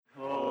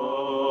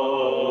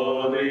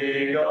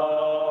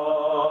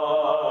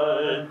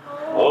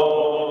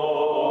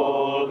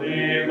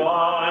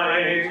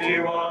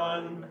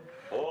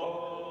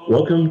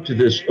Welcome to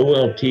this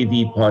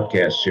OLTV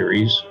podcast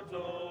series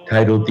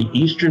titled The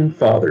Eastern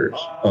Fathers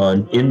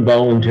on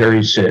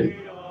Involuntary Sin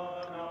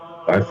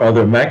by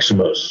Father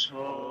Maximos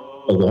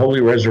of the Holy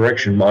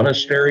Resurrection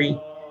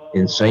Monastery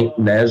in St.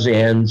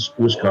 Nazianz,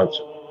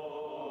 Wisconsin.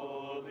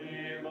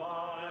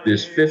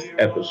 This fifth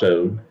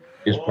episode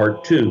is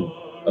part 2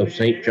 of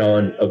St.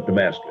 John of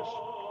Damascus.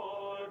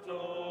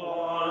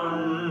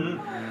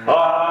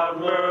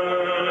 Have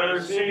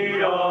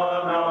mercy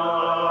on us.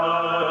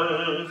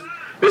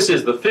 This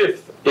is the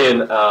fifth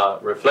in our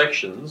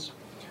reflections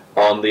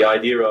on the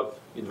idea of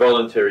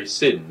involuntary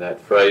sin, that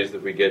phrase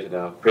that we get in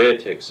our prayer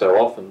text so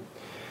often,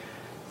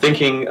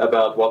 thinking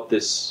about what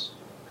this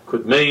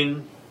could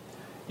mean,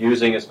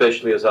 using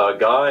especially as our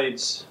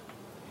guides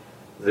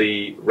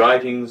the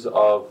writings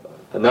of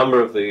a number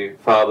of the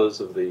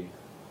fathers of the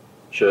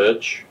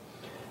Church,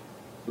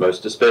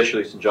 most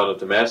especially St. John of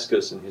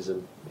Damascus and his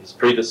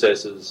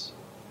predecessors,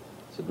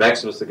 St.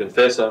 Maximus the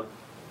Confessor,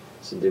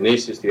 St.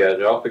 Dionysius the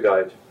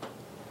Areopagite.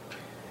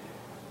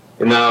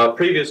 In our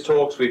previous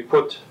talks, we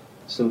put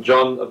St.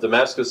 John of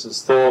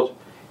Damascus's thought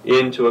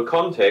into a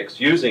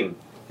context using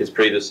his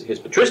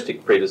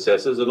patristic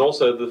predecessors and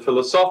also the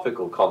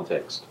philosophical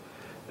context,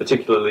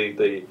 particularly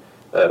the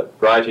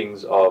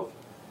writings of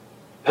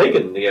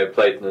pagan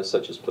Neoplatonists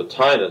such as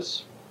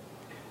Plotinus,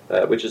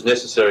 which is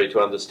necessary to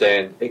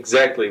understand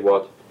exactly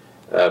what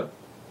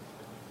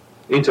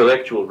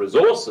intellectual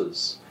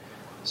resources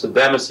St.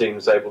 Damascene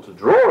was able to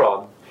draw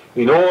on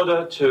in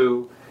order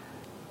to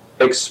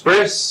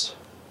express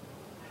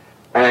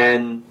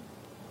an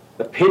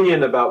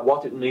opinion about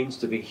what it means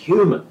to be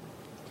human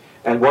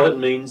and what it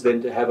means then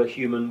to have a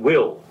human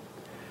will,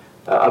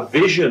 a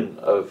vision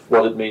of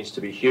what it means to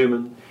be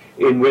human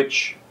in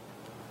which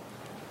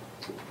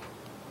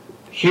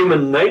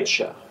human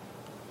nature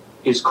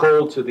is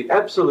called to the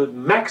absolute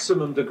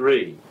maximum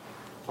degree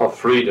of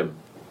freedom.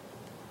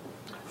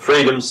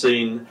 Freedom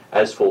seen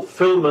as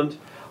fulfillment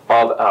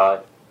of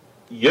our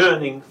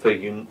yearning for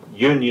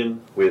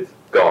union with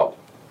God.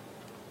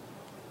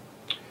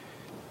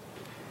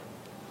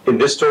 In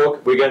this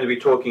talk, we're going to be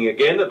talking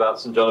again about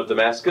St. John of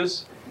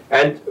Damascus,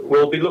 and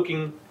we'll be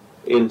looking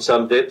in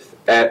some depth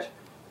at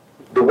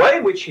the way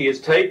in which he has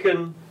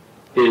taken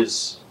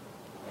his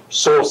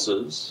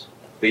sources,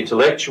 the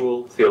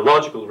intellectual,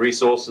 theological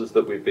resources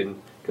that we've been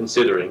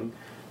considering,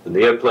 the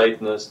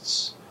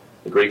Neoplatonists,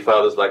 the Greek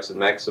fathers like St.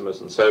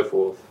 Maximus and so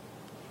forth,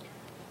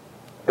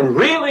 and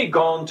really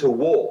gone to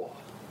war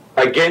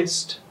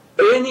against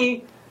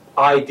any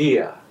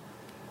idea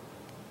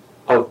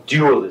of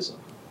dualism,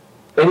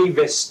 any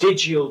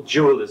vestigial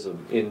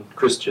dualism in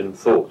Christian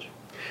thought.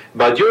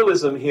 By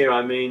dualism here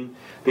I mean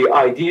the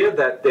idea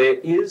that there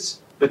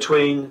is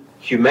between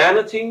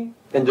humanity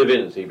and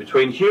divinity,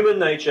 between human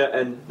nature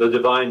and the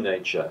divine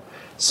nature,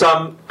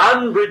 some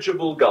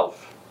unbridgeable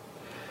gulf,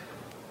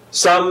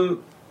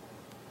 some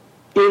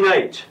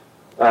innate,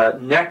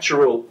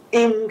 natural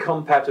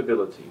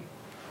incompatibility.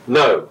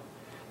 No,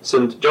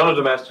 St. John of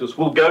Damascus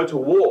will go to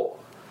war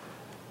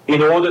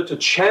in order to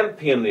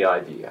champion the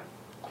idea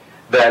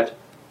that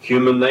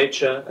human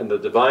nature and the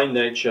divine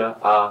nature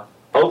are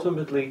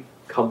ultimately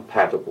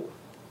compatible,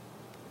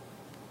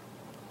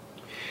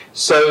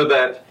 so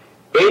that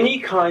any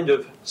kind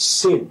of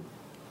sin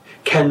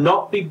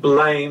cannot be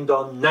blamed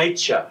on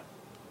nature.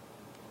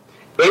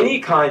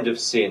 Any kind of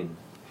sin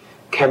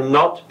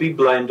cannot be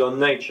blamed on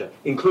nature,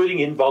 including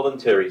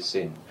involuntary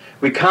sin.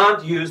 We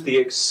can't use the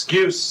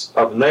excuse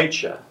of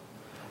nature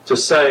to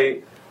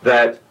say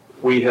that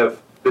we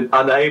have been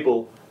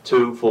unable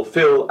to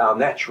fulfill our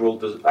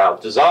our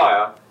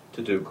desire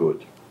to do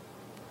good.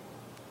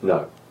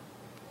 No.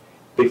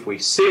 If we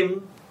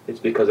sin, it's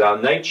because our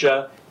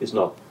nature is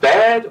not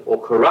bad or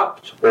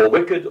corrupt or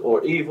wicked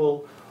or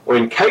evil or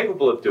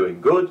incapable of doing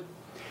good.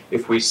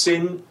 If we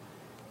sin,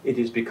 it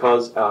is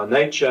because our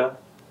nature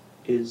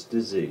is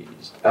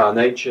diseased. Our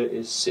nature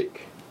is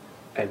sick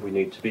and we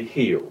need to be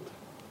healed.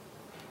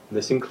 And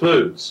this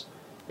includes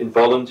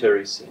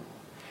involuntary sin.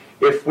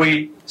 If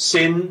we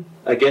sin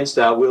against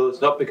our will, it's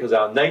not because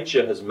our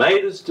nature has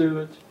made us do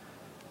it.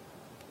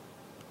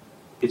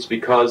 It's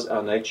because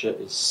our nature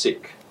is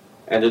sick.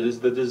 And it is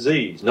the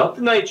disease, not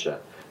the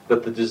nature,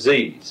 but the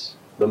disease,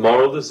 the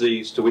moral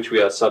disease to which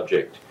we are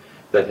subject,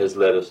 that has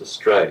led us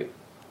astray.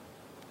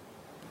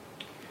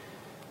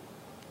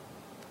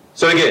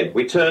 So again,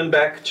 we turn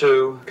back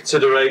to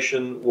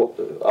consideration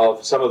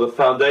of some of the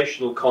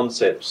foundational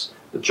concepts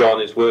that John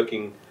is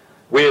working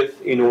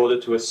with in order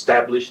to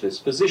establish this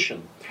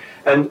position.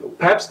 And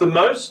perhaps the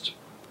most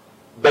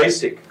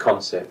basic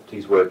concept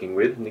he's working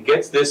with, and he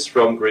gets this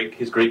from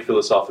his Greek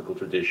philosophical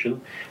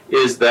tradition,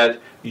 is that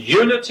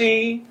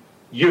unity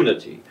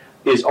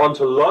is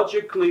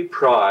ontologically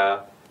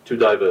prior to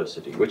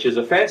diversity, which is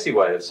a fancy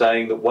way of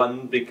saying that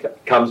one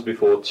comes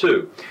before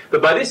two.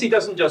 But by this he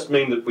doesn't just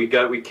mean that we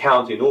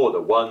count in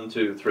order, 1,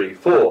 2, 3,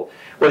 4.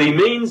 What he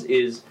means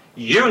is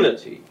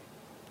unity,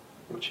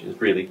 which is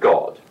really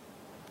God.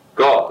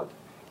 God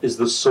is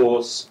the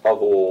source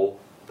of all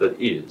that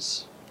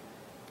is.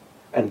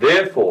 And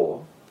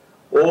therefore,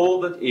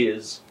 all that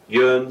is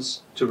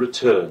yearns to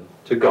return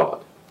to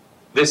God.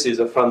 This is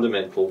a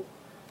fundamental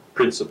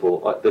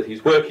principle that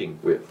he's working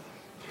with.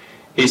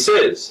 He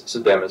says,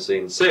 St.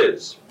 Damascene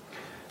says,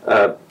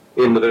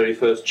 in the very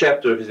first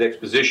chapter of his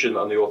exposition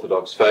on the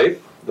Orthodox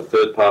faith, the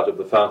third part of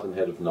the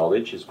Fountainhead of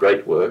Knowledge, his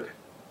great work,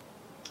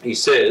 he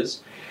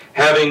says,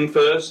 having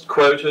first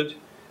quoted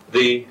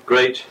the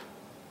great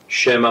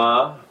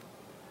Shema,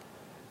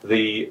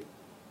 the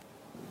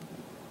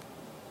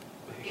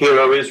Hear,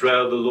 O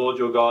Israel, the Lord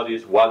your God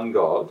is one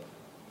God,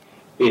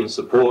 in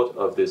support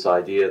of this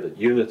idea that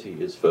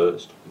unity is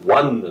first,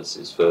 oneness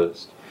is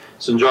first,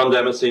 St. John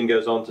Damascene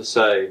goes on to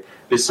say,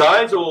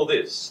 besides all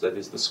this, that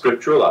is the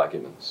scriptural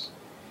arguments,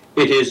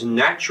 it is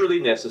naturally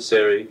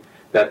necessary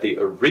that the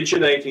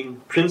originating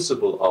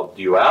principle of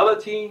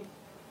duality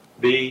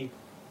be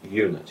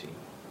unity.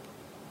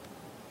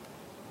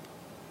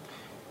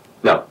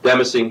 Now,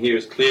 Damascene here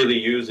is clearly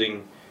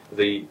using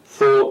the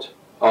thought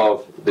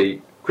of the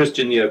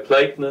Christian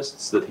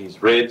Neoplatonists that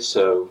he's read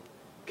so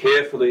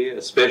carefully,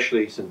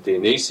 especially St.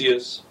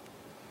 Dionysius.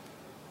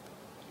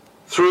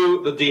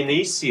 Through the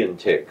Dionysian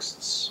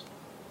texts,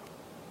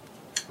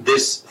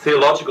 this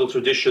theological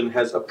tradition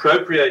has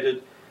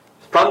appropriated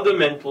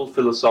fundamental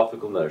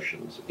philosophical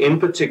notions, in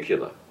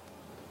particular,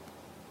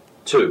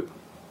 two.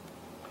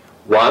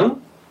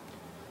 One,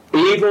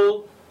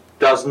 evil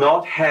does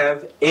not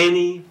have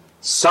any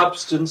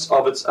substance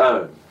of its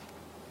own.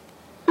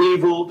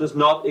 Evil does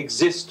not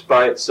exist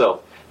by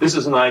itself. This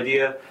is an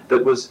idea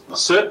that was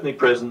certainly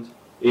present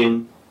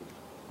in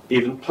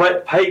even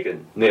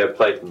pagan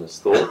Neoplatonist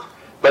thought,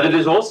 but it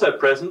is also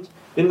present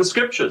in the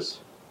scriptures.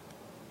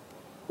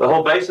 The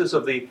whole basis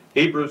of the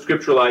Hebrew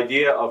scriptural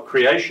idea of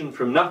creation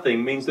from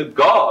nothing means that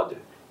God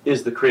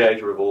is the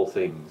creator of all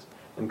things,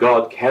 and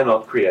God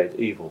cannot create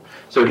evil.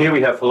 So here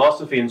we have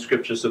philosophy and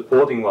scripture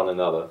supporting one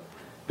another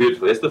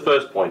beautifully. That's the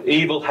first point.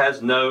 Evil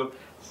has no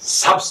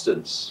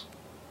substance.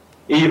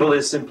 Evil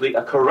is simply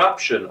a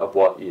corruption of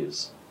what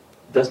is.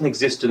 It doesn't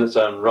exist in its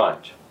own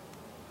right.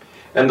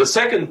 And the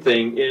second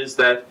thing is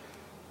that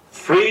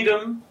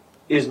freedom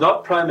is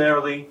not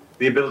primarily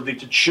the ability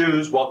to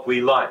choose what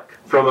we like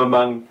from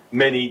among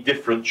many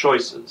different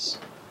choices.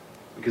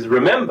 Because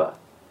remember,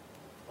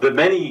 the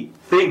many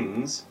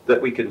things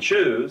that we can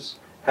choose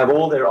have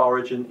all their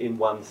origin in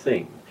one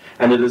thing.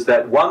 And it is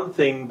that one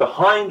thing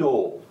behind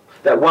all,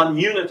 that one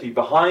unity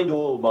behind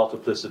all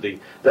multiplicity,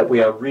 that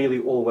we are really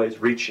always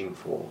reaching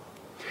for.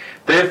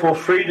 Therefore,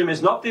 freedom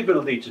is not the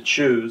ability to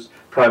choose.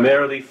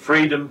 Primarily,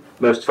 freedom,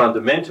 most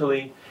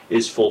fundamentally,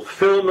 is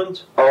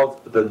fulfillment of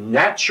the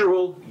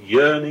natural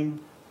yearning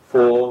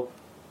for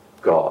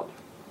God.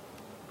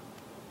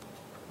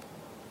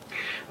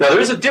 Now, there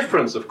is a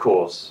difference, of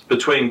course,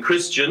 between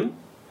Christian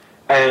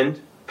and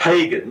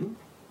pagan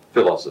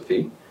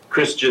philosophy,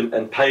 Christian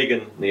and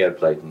pagan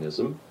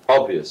Neoplatonism,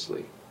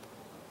 obviously.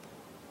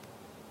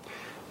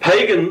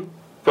 Pagan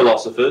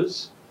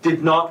philosophers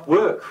did not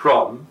work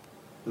from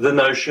the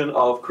notion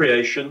of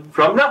creation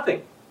from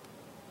nothing.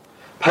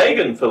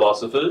 Pagan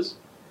philosophers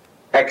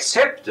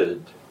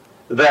accepted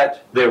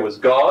that there was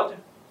God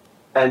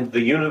and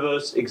the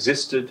universe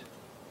existed,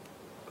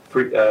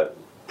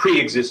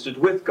 pre-existed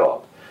with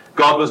God.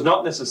 God was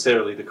not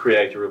necessarily the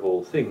creator of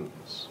all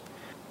things.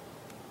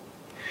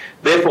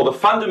 Therefore, the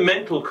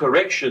fundamental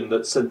correction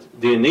that St.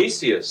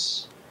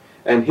 Dionysius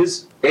and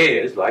his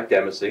heirs, like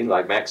Damascene,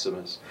 like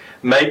Maximus,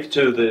 make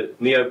to the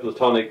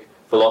Neoplatonic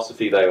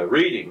philosophy they are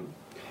reading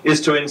is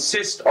to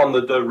insist on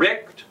the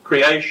direct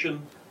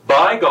creation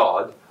by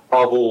God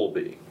of all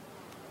being.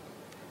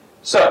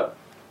 So,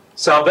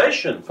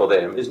 salvation for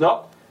them is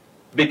not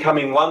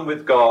becoming one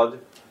with God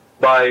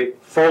by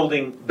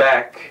folding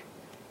back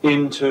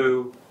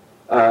into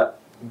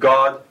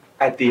God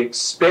at the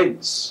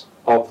expense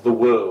of the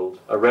world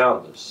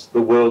around us,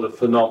 the world of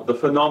the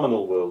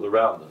phenomenal world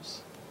around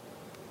us.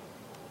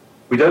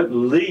 We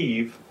don't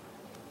leave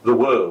the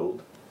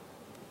world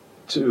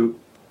to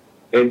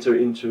enter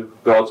into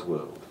God's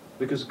world,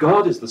 because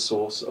God is the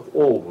source of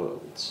all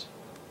worlds.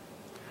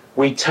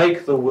 We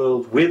take the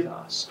world with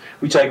us.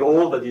 We take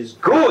all that is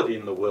good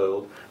in the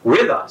world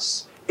with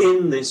us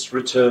in this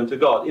return to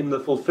God, in the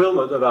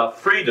fulfillment of our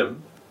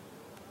freedom,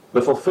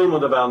 the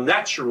fulfillment of our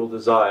natural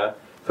desire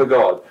for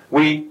God.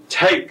 We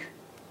take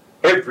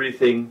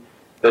everything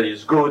that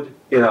is good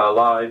in our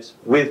lives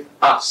with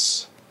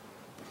us.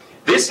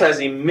 This has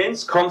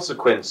immense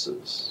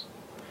consequences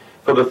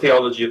for the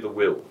theology of the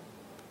will.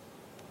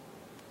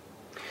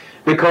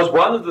 Because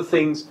one of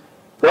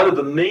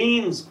the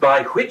means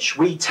by which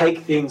we take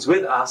things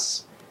with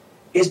us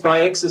is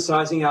by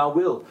exercising our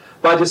will,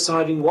 by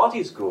deciding what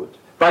is good,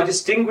 by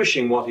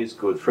distinguishing what is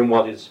good from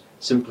what is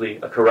simply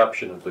a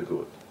corruption of the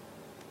good.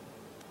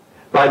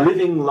 By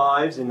living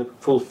lives in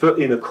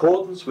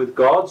accordance with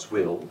God's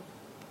will,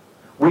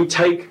 we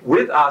take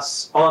with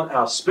us on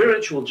our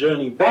spiritual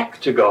journey back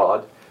to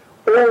God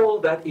all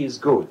that is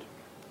good.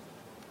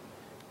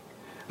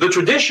 The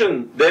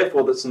tradition,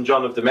 therefore, that St.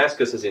 John of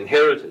Damascus has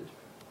inherited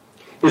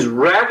is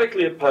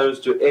radically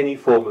opposed to any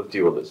form of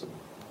dualism.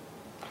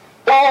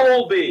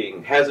 All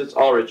being has its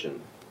origin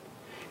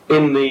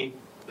in the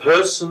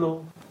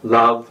personal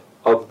love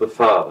of the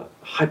Father,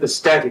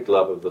 hypostatic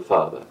love of the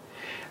Father.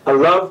 A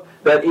love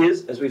that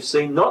is, as we've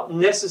seen, not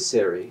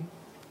necessary,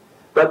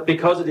 but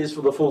because it is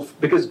for the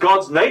because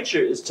God's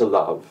nature is to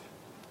love,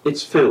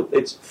 it's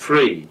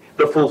free,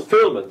 the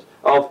fulfillment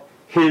of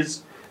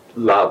His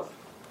love.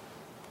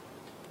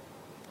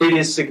 It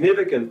is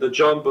significant that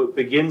John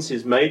begins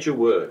his major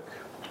work,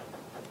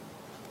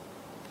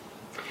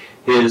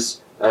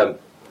 his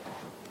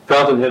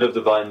Fountainhead of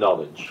Divine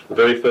Knowledge, the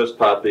very first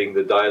part being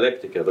the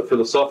Dialectica, the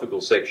philosophical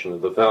section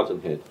of the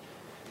Fountainhead,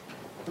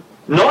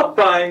 not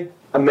by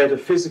a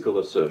metaphysical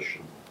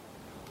assertion,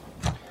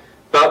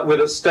 but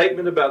with a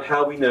statement about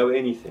how we know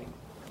anything.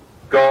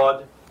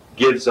 God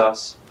gives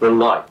us the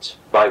light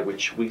by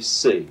which we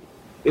see.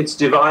 It's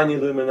divine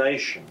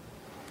illumination.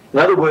 In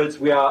other words,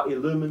 we are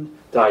illumined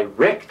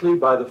directly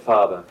by the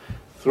Father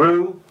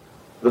through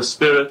the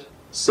Spirit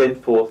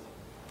sent forth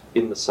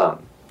in the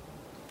Son.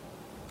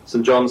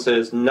 St. John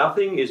says,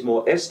 nothing is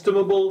more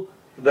estimable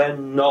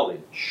than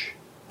knowledge,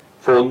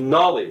 for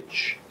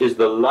knowledge is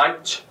the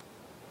light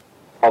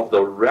of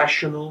the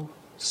rational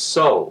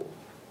soul.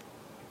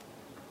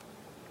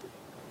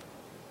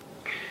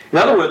 In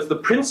other words, the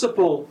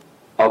principle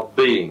of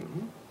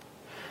being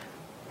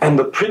and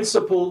the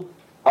principle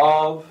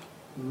of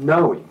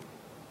knowing,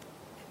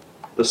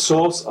 the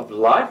source of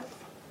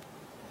life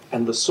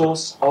and the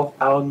source of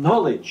our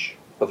knowledge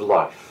of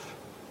life,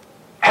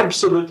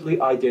 absolutely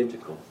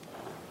identical.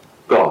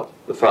 God,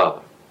 the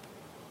Father.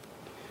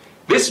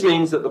 This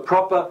means that the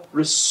proper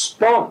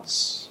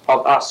response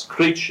of us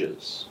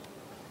creatures,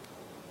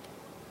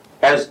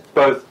 as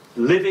both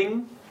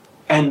living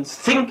and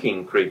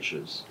thinking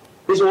creatures,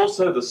 is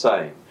also the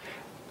same.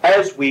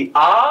 As we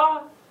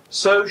are,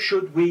 so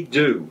should we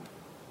do.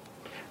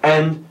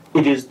 And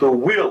it is the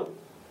will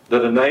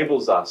that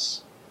enables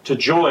us to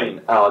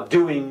join our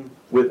doing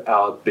with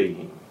our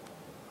being.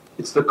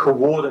 It's the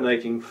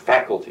coordinating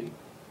faculty.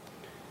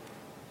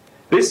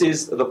 This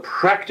is the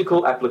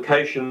practical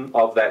application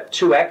of that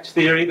two-act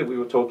theory that we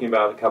were talking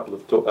about a couple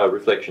of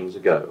reflections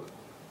ago.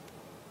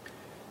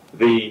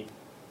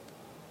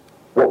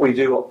 What we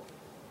do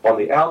on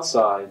the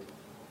outside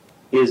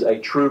is a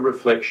true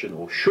reflection,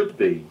 or should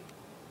be,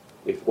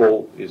 if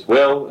all is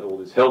well and all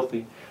is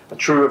healthy, a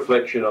true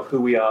reflection of who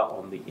we are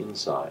on the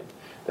inside.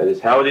 That is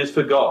how it is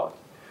for God.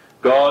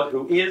 God,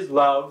 who is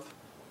love,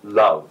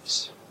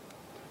 loves.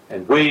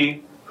 And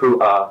we who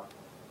are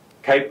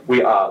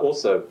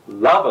also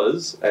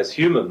lovers, as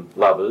human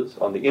lovers,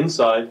 on the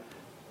inside,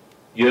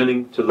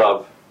 yearning to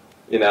love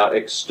in our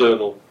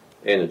external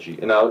energy,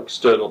 in our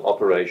external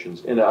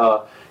operations, in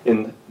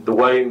the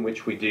way in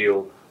which we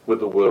deal with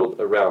the world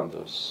around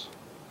us.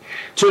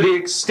 To the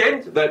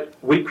extent that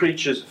we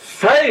creatures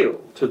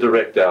fail to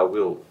direct our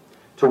will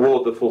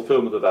toward the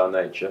fulfillment of our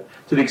nature,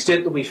 to the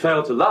extent that we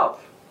fail to love,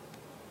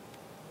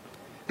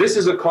 this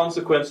is a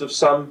consequence of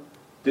some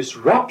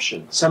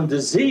disruption, some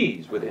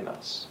disease within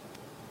us.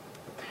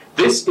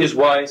 This is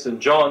why St.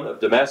 John of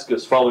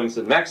Damascus, following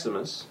St.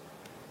 Maximus,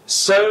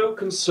 so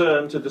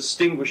concerned to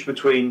distinguish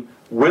between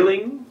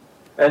willing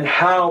and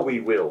how we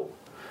will,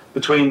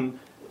 between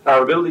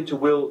our ability to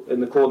will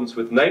in accordance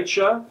with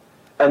nature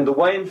and the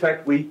way, in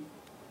fact, we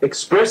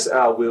express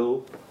our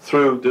will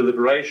through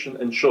deliberation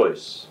and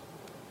choice,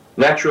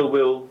 natural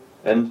will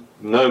and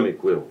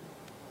gnomic will.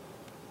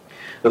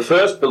 The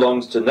first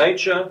belongs to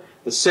nature,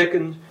 the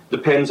second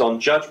depends on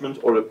judgment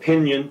or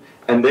opinion,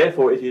 and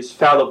therefore it is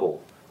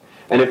fallible.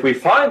 And if we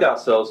find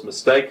ourselves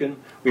mistaken,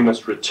 we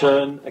must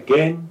return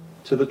again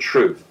to the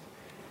truth.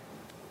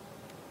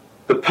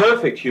 The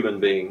perfect human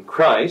being,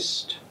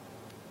 Christ,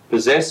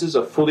 possesses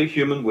a fully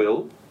human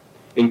will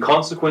in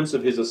consequence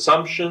of his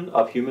assumption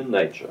of human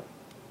nature.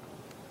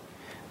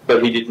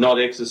 But he did not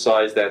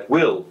exercise that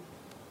will.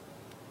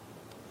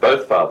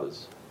 Both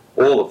fathers,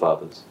 all the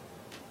fathers,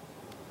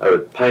 are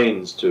at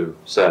pains to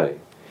say.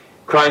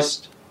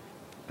 Christ,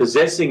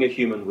 possessing a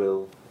human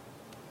will,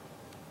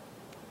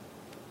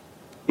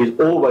 is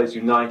always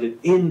united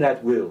in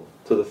that will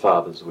to the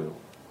Father's will.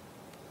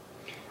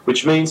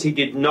 Which means he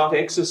did not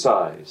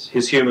exercise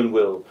his human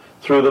will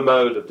through the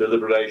mode of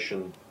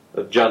deliberation,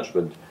 of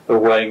judgment,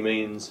 of weighing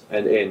means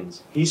and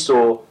ends. He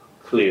saw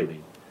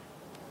clearly,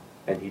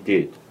 and he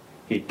did.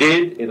 He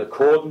did in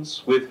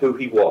accordance with who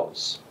he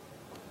was,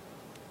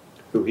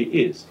 who he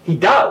is. He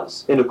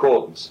does in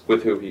accordance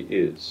with who he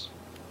is.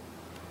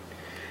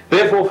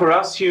 Therefore, for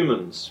us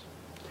humans,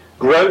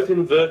 growth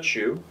in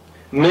virtue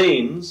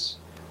means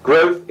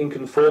growth in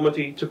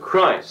conformity to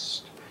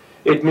Christ.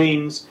 It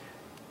means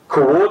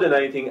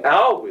coordinating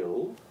our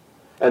will,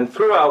 and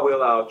through our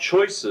will our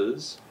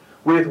choices,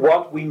 with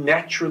what we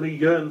naturally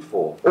yearn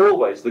for.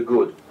 Always the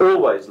good,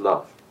 always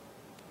love.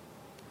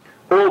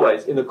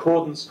 Always in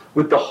accordance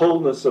with the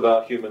wholeness of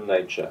our human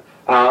nature,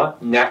 our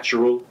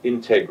natural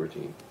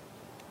integrity.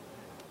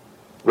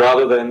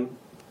 Rather than,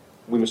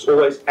 we must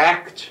always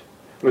act,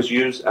 we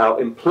must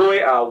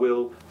employ our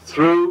will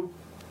through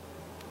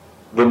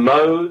the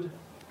mode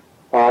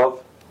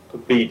of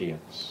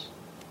obedience.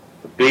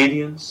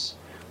 Obedience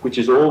which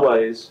is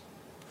always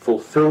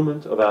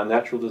fulfillment of our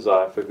natural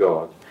desire for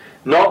God,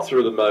 not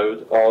through the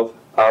mode of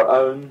our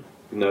own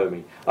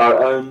gnome,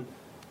 our own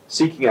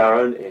seeking our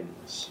own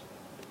ends,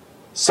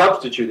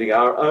 substituting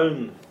our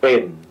own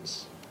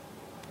ends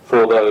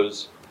for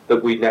those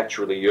that we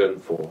naturally yearn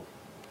for.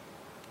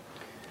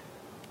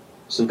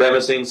 St.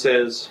 Damascene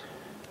says,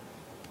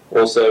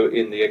 also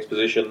in the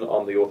exposition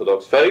on the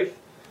Orthodox faith,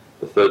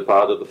 the third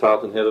part of the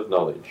Fountainhead of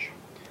Knowledge,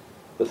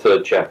 the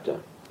third chapter,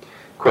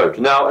 quote,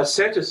 "Now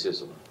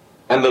asceticism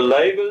and the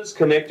labours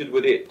connected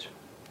with it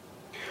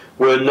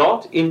were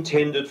not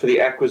intended for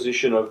the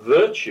acquisition of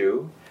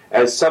virtue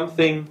as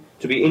something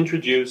to be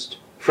introduced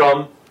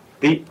from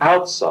the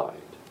outside,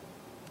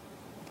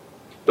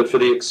 but for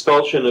the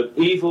expulsion of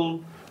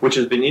evil which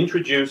has been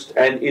introduced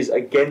and is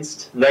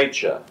against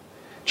nature,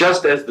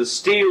 just as the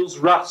steel's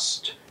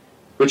rust,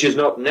 which is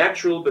not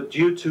natural but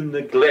due to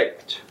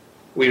neglect,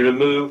 we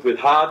remove with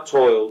hard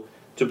toil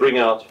to bring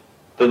out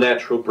the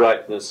natural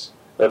brightness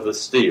of the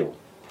steel."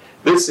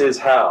 This is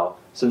how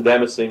St.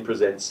 Damascene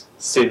presents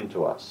sin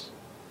to us.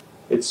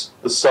 It's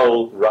the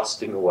soul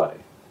rusting away.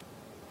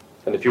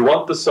 And if you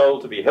want the soul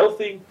to be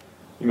healthy,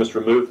 you must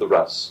remove the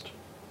rust.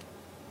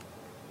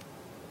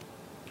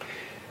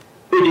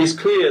 It is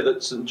clear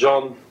that St.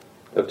 John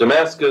of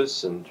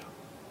Damascus and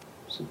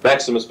St.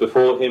 Maximus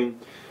before him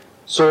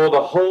saw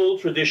the whole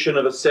tradition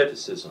of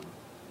asceticism.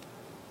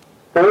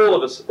 All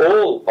of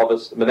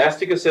us,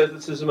 monastic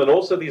asceticism and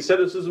also the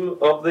asceticism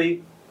of the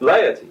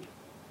laity,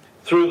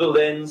 through the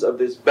lens of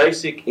this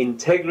basic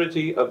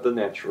integrity of the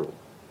natural.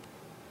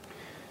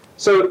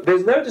 So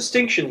there's no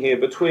distinction here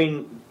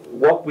between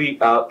what we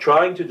are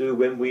trying to do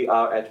when we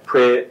are at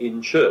prayer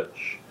in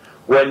church,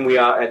 when we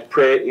are at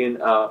prayer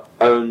in our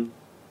own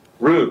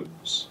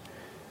rooms,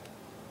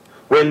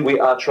 when we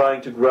are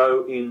trying to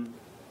grow in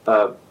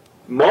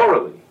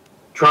morally,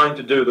 trying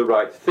to do the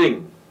right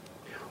thing,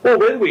 or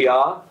when we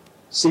are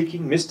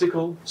seeking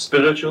mystical,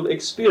 spiritual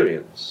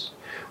experience,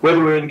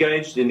 whether we're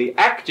engaged in the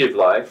active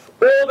life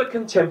or the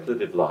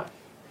contemplative life.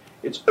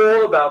 It's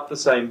all about the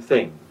same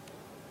thing: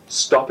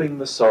 stopping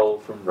the soul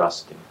from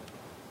rusting,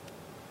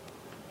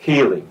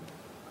 healing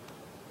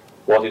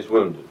what is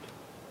wounded,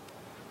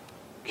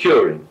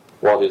 curing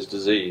what is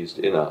diseased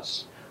in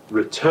us,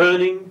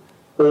 returning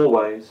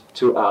always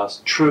to our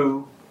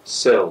true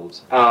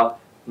selves, our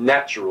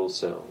natural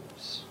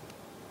selves,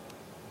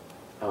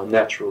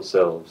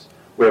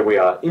 where we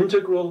are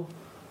integral,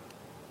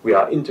 we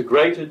are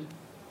integrated,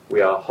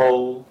 we are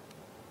whole,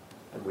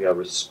 and we are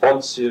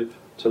responsive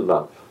to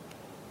love.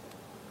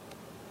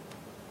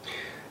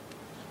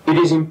 It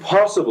is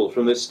impossible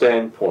from this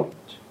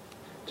standpoint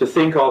to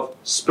think of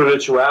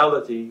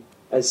spirituality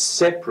as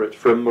separate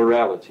from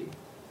morality.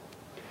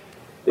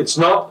 It's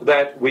not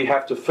that we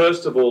have to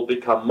first of all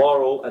become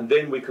moral and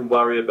then we can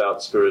worry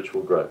about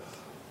spiritual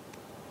growth.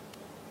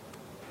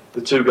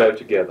 The two go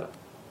together.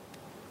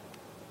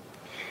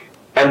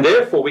 And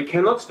therefore we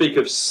cannot speak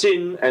of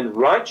sin and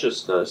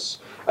righteousness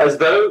as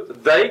though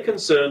they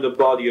concern a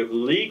body of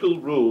legal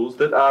rules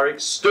that are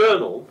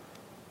external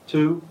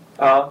to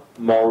our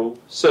moral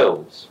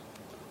selves,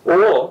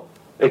 or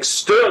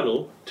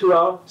external to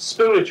our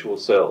spiritual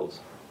selves.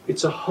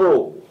 It's a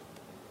whole.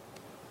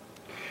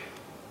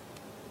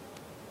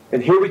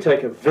 And here we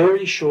take a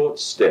very short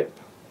step,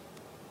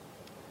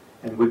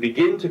 and we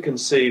begin to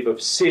conceive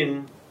of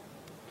sin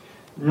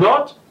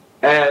not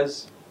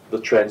as the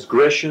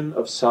transgression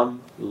of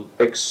some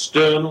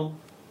external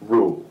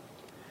rule,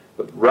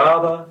 but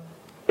rather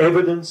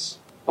evidence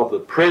of the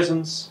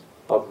presence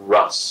of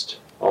rust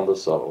on the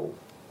soul.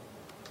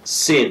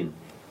 Sin,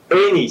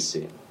 any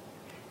sin,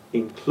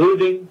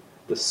 including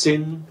the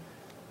sin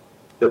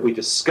that we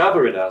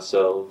discover in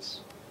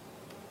ourselves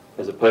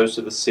as opposed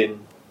to the sin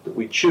that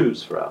we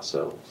choose for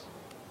ourselves.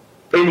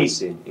 Any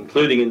sin,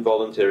 including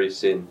involuntary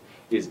sin,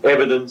 is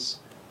evidence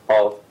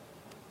of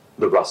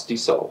the rusty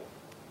soul.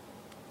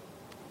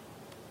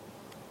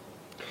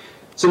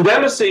 St.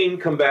 Damascene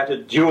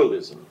combated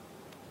dualism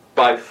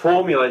by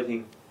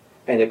formulating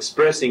and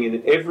expressing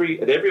at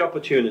every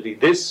opportunity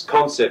this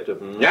concept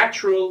of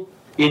natural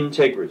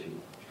integrity,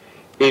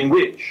 in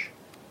which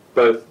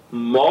both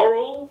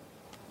moral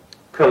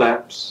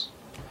collapse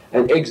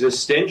and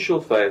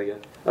existential failure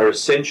are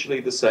essentially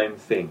the same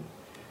thing.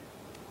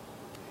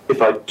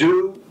 If I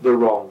do the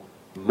wrong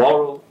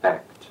moral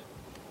act,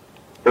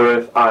 or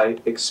if I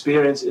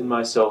experience in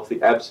myself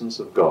the absence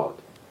of God,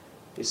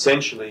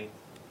 essentially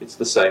it's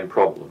the same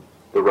problem,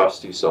 the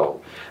rusty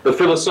soul. The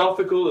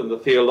philosophical and the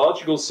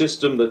theological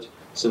system that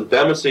St.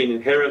 Damascene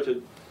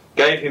inherited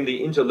gave him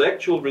the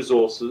intellectual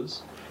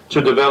resources to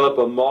develop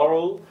a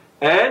moral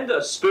and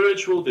a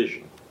spiritual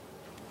vision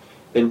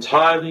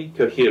entirely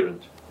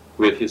coherent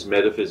with his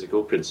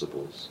metaphysical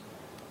principles,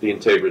 the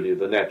integrity of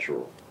the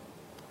natural.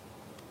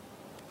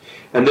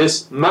 And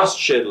this must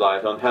shed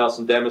light on how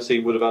St.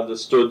 Damascene would have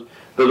understood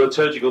the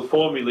liturgical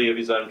formulae of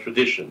his own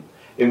tradition,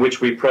 in which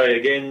we pray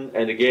again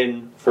and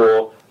again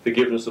for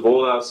forgiveness of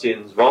all our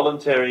sins,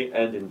 voluntary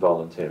and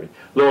involuntary.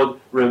 Lord,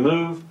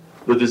 remove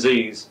the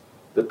disease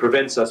that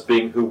prevents us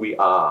being who we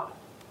are.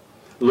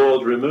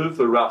 Lord, remove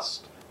the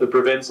rust that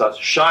prevents us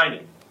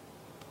shining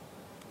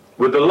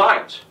with the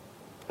light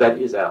that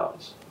is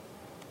ours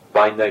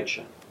by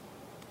nature,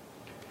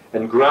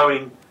 and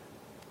growing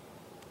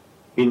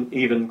in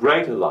even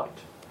greater light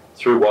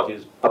through what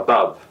is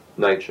above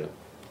nature,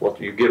 what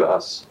you give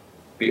us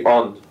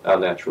beyond our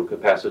natural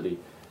capacity.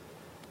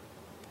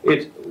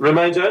 It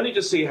remains only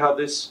to see how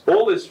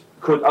all this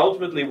could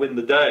ultimately win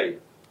the day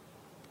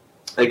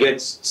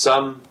against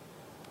some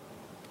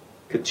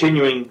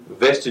continuing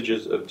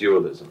vestiges of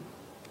dualism.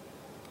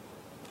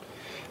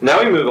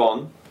 Now we move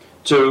on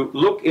to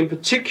look in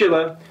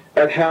particular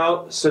at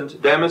how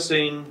St.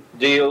 Damascene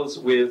deals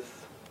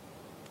with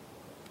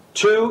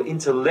two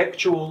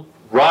intellectual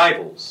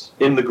rivals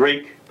in the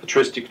Greek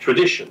patristic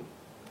tradition,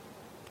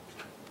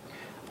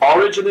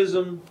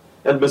 Origenism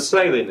and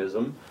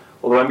Messalianism,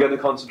 although I'm going to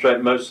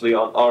concentrate mostly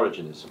on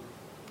Origenism.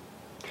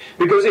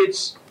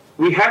 Because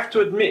we have to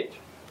admit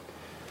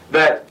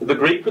that the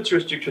Greek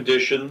patristic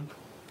tradition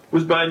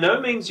was by no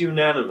means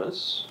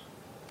unanimous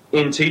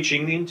in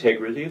teaching the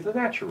integrity of the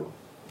natural.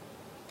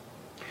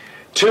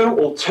 Two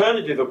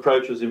alternative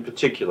approaches in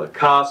particular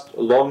cast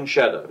long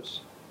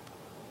shadows.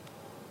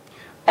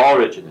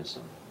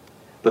 Origenism,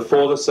 the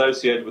thought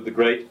associated with the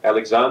great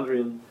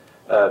Alexandrian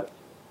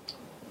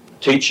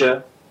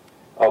teacher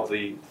of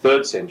the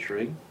 3rd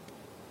century,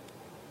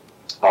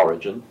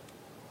 Origen,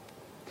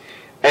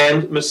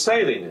 and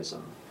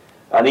Messalianism,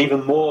 an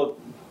even more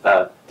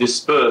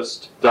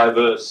dispersed,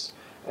 diverse,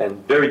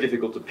 and very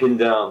difficult to pin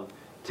down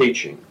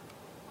teaching.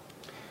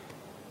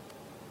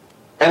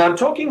 And I'm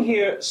talking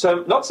here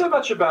not so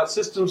much about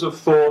systems of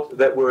thought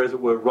that were, as it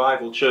were,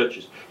 rival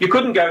churches. You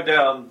couldn't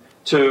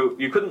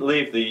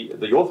leave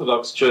the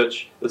Orthodox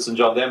church that St.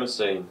 John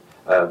Damascene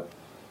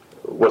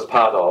was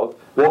part of,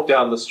 walk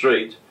down the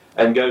street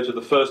and go to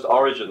the first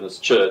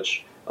Origenist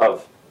church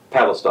of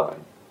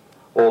Palestine,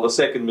 or the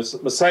second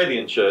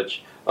Messalian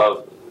church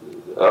of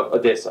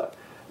Edessa.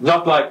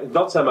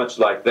 Not so much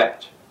like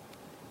that.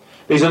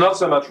 These are not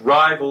so much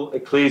rival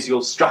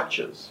ecclesial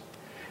structures.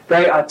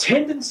 They are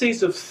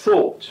tendencies of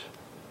thought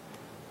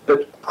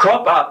that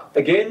crop up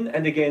again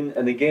and again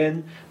and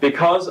again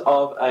because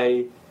of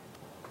a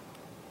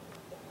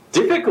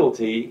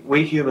difficulty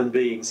we human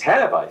beings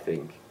have, I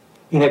think,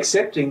 in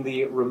accepting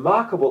the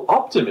remarkable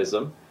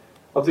optimism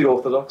of the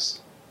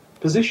Orthodox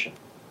position.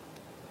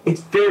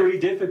 It's very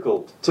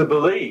difficult to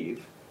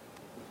believe,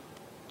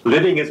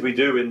 living as we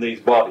do in these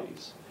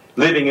bodies,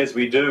 living as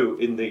we do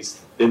in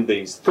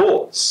these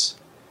thoughts,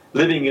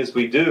 living as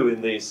we do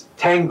in these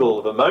tangle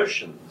of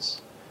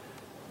emotions,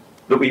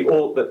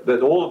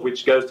 that all of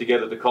which goes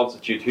together to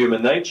constitute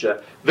human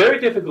nature, very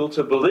difficult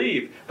to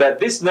believe that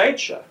this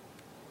nature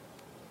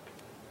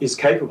is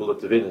capable of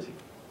divinity.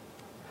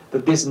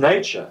 That this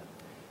nature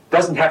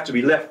doesn't have to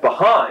be left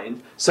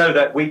behind so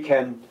that we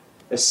can,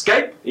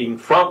 escaping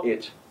from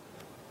it,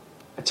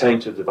 attain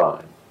to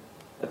divine,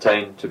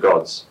 attain to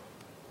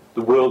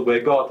the world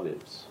where God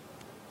lives.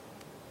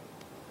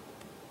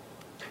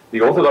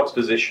 The Orthodox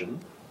position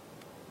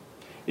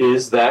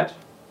is that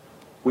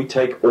we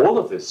take all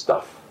of this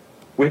stuff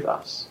with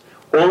us.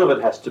 All of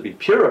it has to be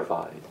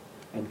purified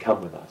and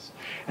come with us.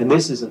 And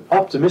this is an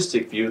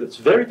optimistic view that's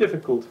very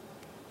difficult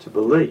to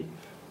believe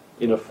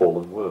in a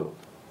fallen world.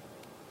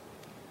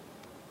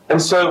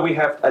 And so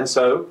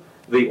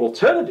the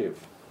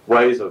alternative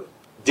ways of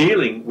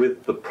dealing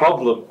with the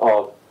problem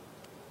of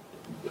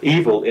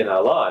evil in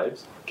our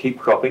lives keep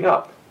cropping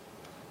up.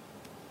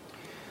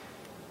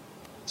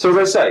 So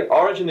as I say,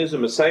 Origenism,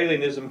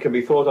 Messalianism can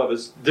be thought of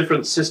as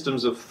different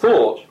systems of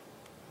thought,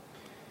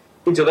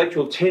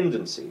 intellectual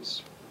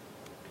tendencies.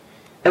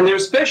 And they're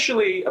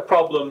especially a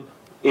problem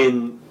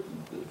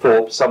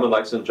for someone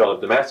like St. John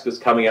of Damascus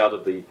coming out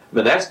of the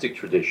monastic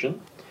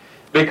tradition,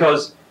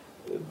 because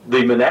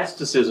the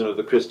monasticism of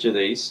the Christian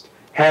East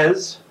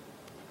has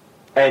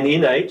an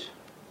innate,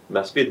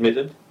 must be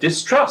admitted,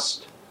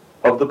 distrust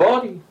of the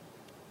body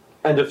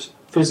and of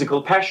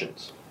physical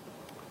passions.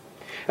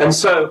 And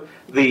so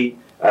the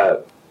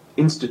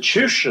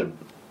institution,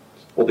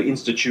 or the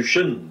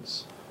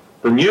institutions,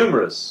 the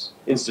numerous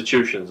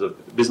institutions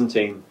of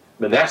Byzantine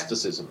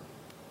monasticism,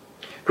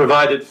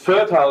 provided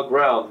fertile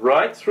ground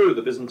right through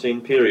the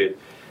Byzantine period,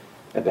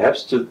 and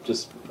perhaps to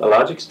a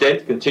large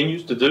extent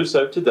continues to do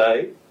so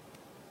today,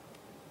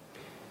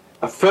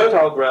 a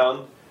fertile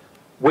ground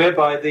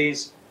whereby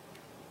these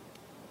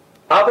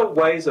other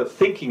ways of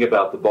thinking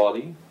about the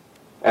body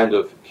and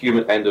of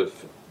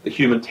the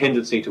human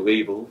tendency to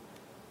evil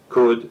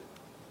could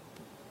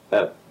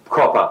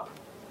crop up.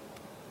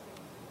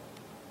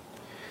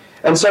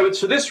 And so it's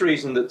for this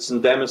reason that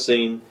St.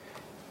 Damascene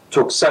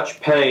took such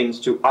pains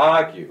to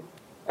argue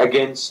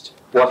against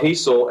what he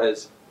saw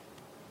as,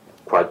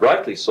 quite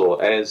rightly saw,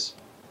 as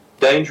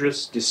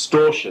dangerous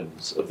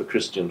distortions of the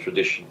Christian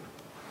tradition.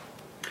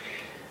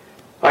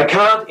 I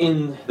can't,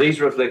 in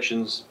these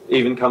reflections,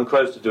 even come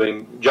close to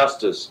doing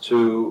justice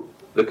to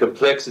the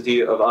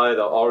complexity of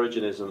either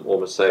Origenism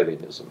or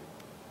Messalianism.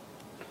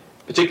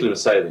 Particularly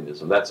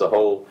Messalianism. That's a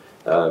whole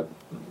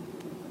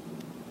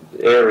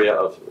area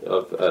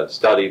of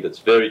study that's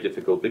very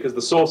difficult because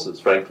the sources,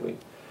 frankly,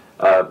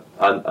 are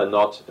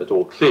not at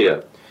all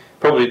clear.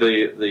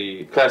 Probably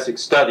the classic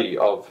study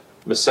of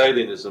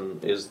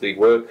Messalianism is the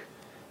work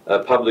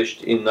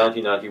published in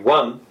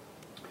 1991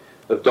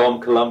 of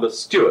Dom Columbus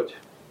Stewart,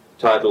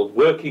 titled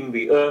Working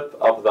the Earth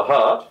of the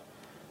Heart,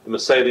 the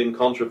Messalian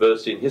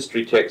Controversy in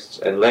History Texts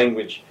and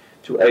Language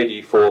to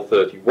AD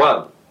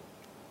 431.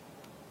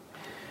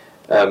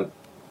 And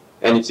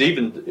it's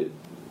even,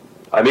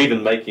 I'm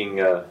even making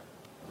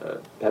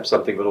perhaps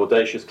something of an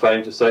audacious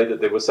claim to say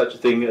that there was such a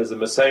thing as a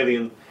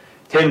Messalian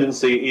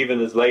tendency even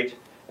as late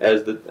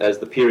as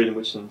the period in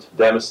which St.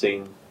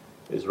 Damascene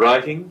is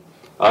writing.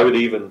 I would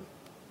even,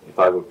 if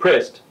I were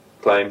pressed,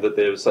 claim that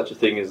there was such a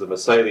thing as a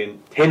Messalian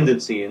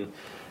tendency in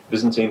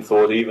Byzantine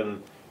thought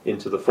even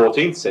into the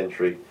 14th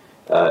century,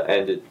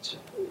 and it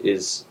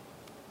is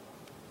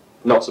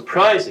not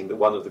surprising that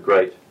one of the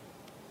great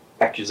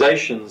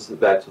accusations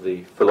that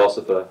the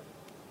philosopher,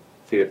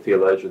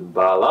 theologian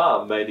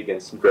Balaam made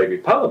against St. Gregory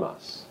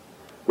Palamas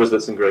was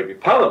that St. Gregory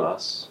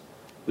Palamas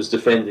was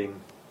defending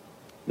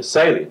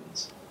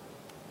Messalians,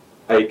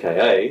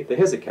 aka the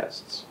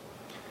Hesychasts.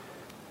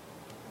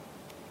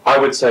 I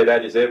would say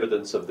that is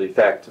evidence of the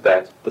fact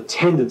that the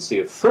tendency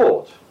of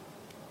thought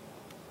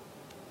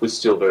was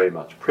still very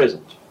much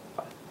present.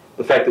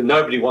 The fact that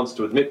nobody wants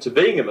to admit to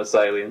being a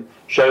Messalian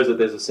shows that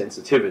there's a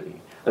sensitivity,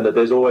 and that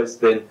there's always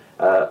then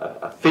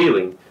a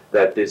feeling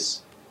that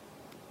this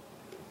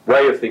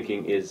way of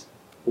thinking is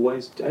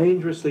always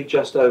dangerously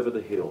just over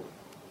the hill.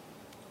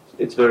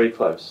 It's very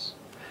close.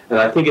 And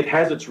I think it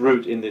has its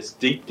root in this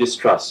deep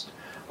distrust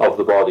of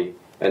the body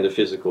and the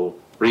physical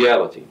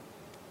reality.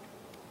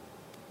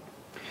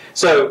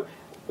 So,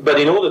 but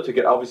in order to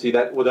get, obviously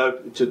that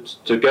would,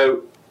 to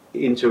go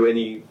into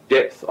any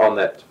depth on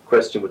that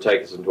question would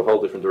take us into a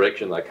whole different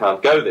direction. I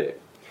can't go there.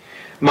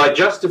 My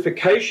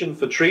justification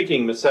for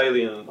treating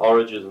Messalian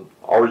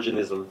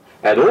originism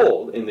at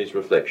all in these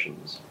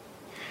reflections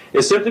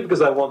is simply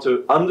because I want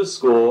to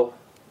underscore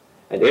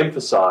and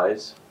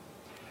emphasize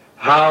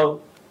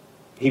how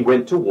he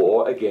went to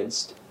war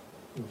against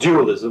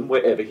dualism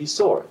wherever he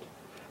saw it.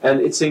 And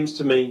it seems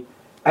to me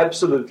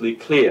absolutely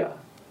clear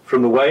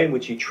from the way in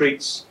which he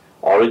treats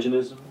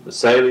Origenism,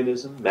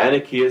 Messalianism,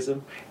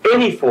 Manichaeism,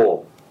 any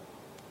form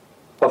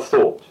of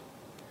thought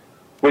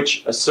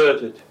which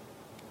asserted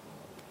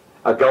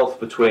a gulf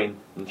between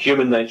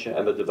human nature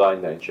and the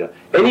divine nature.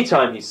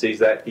 Anytime he sees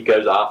that, he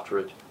goes after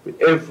it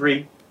with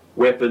every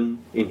weapon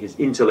in his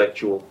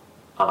intellectual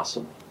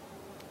arsenal.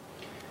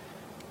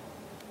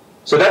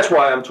 So that's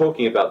why I'm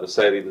talking about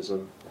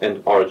Messalianism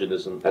and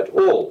Origenism at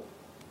all.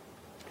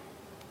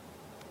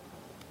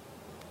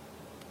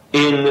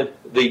 In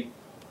the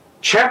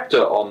chapter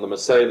on the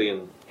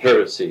Messalian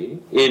heresy,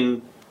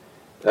 in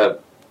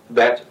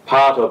that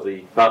part of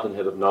the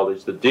Fountainhead of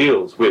Knowledge that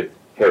deals with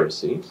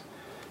heresies,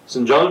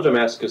 St. John of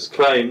Damascus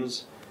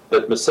claims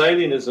that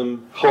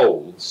Messalianism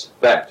holds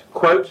that,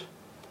 quote,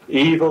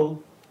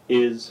 evil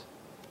is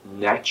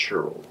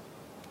natural.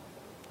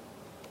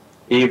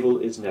 Evil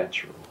is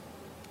natural.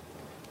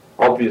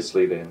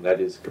 Obviously then, that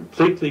is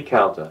completely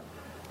counter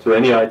to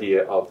any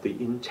idea of the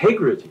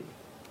integrity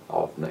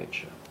of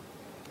nature,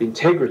 the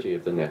integrity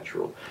of the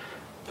natural.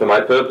 For my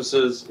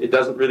purposes, it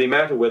doesn't really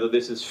matter whether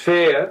this is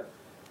fair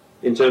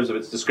in terms of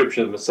its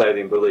description of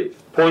Messalian belief.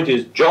 The point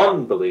is,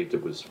 John believed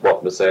it was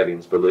what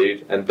Messalians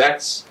believed, and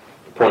that's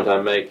the point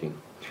I'm making.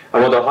 I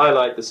want to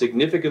highlight the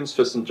significance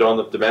for St. John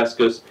of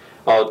Damascus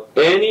of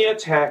any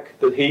attack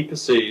that he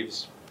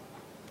perceives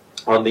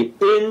on the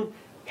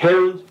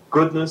inherent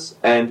goodness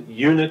and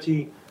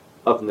unity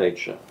of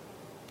nature.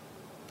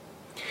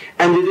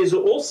 And it is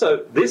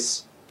also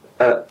this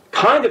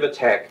kind of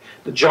attack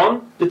that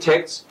John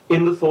detects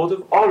in the thought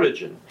of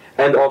Origen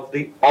and of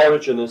the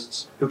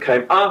Origenists who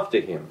came after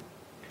him.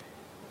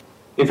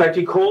 In fact,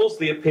 he calls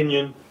the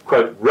opinion,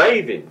 quote,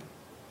 raving,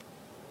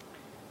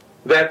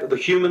 that the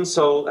human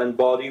soul and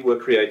body were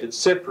created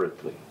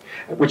separately,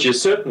 which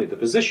is certainly the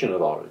position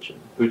of Origen,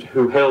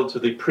 who held to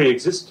the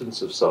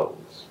pre-existence of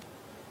souls.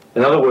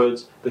 In other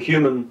words, the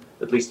human,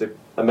 at least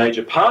a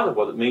major part of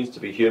what it means to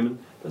be human,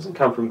 doesn't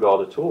come from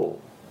God at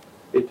all.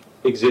 It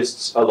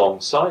exists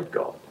alongside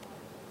God.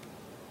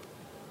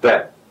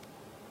 That.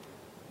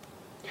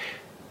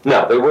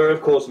 Now, there were,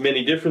 of course,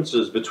 many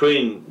differences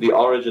between the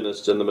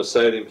Origenists and the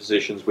Messalian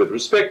positions with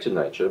respect to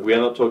nature. We are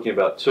not talking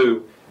about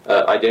two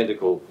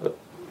identical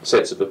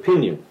sets of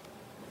opinion.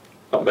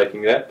 Not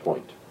making that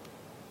point.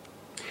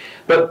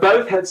 But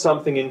both had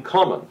something in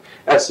common.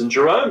 As St.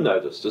 Jerome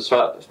noticed, as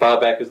far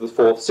back as the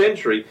 4th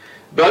century,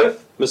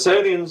 both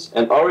Messalians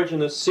and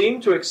Origenists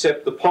seemed to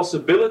accept the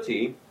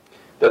possibility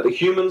that the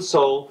human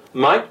soul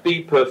might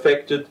be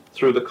perfected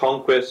through the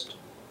conquest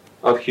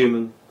of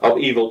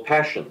evil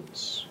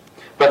passions.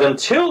 But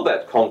until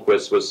that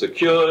conquest was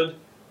secured,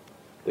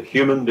 the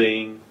human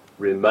being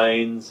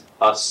remains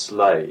a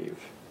slave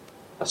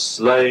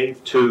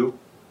to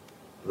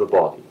the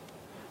body,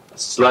 a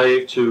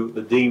slave to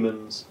the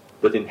demons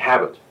that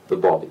inhabit the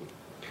body.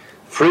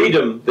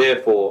 Freedom,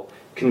 therefore,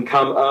 can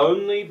come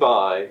only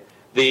by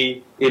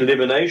the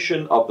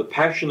elimination of the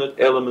passionate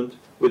element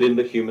within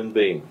the human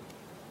being.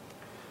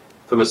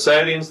 For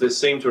Messalians, this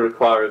seemed to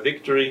require a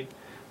victory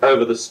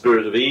over the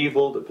spirit of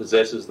evil that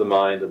possesses the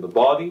mind and the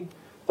body.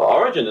 For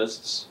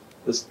Origenists,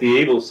 the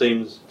evil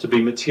seems to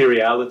be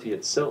materiality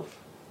itself,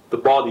 the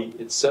body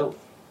itself.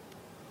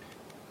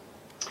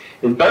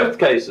 In both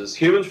cases,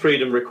 human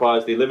freedom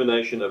requires the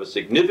elimination of a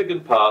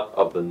significant part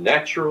of the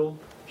natural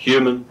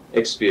human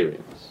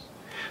experience.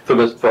 For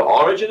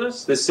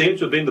Origenists, this seems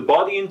to have been the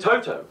body in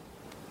toto.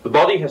 The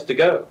body has to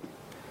go.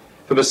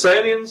 For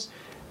Masalians,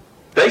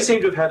 they seem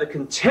to have had a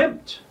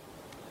contempt,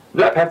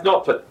 perhaps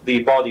not for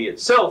the body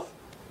itself,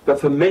 but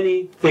for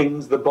many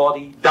things the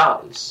body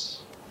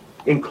does,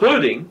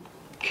 including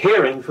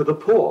caring for the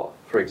poor,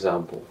 for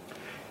example,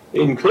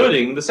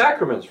 including the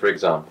sacraments, for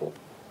example.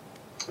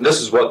 This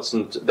is what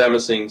St.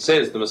 Damascene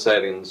says the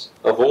Masalians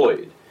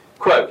avoid.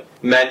 Quote,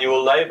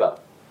 manual labour.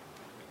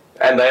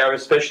 And they are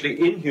especially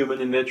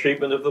inhuman in their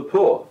treatment of the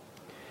poor.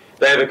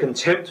 They have a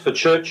contempt for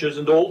churches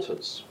and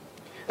altars.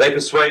 They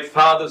persuade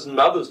fathers and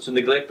mothers to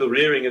neglect the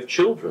rearing of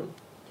children.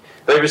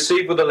 They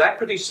receive with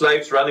alacrity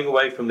slaves running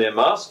away from their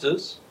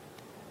masters,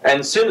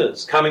 and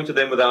sinners coming to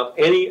them without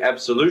any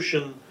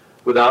absolution,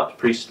 without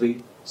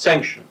priestly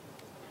sanction.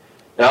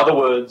 In other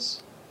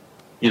words,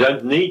 you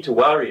don't need to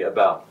worry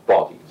about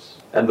bodies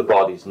and the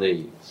body's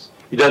needs.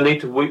 You don't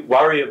need to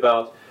worry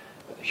about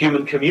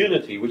human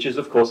community, which is,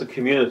 of course, a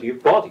community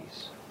of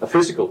bodies, a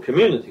physical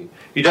community.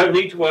 You don't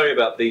need to worry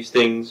about these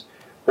things.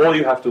 All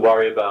you have to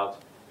worry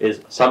about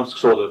is some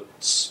sort of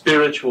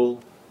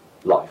spiritual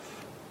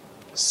life,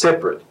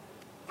 separate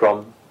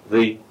from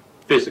the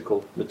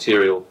physical,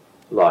 material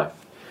life.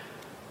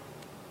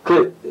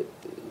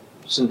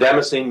 St.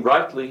 Damascene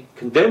rightly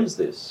condemns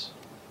this,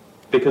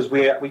 because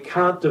we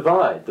can't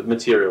divide the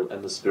material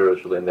and the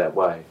spiritual in that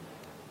way.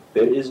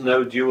 There is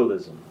no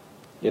dualism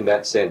in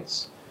that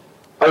sense,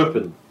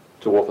 open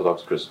to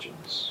Orthodox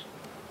Christians.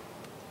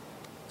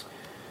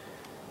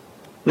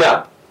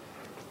 Now,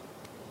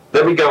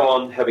 let me go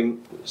on,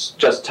 having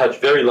just touched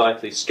very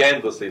lightly,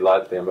 scandalously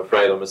lightly, I'm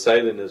afraid, on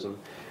Masalianism,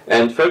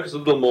 and focus a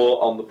little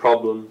more on the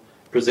problem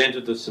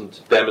presented to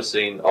St.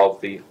 Damascene of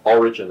the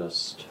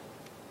Origenist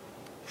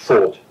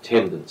thought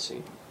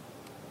tendency.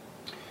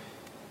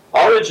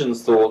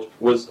 Origen's thought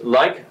was,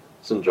 like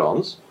St.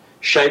 John's,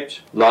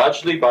 shaped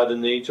largely by the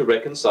need to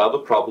reconcile the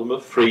problem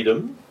of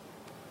freedom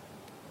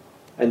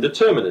and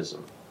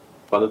determinism,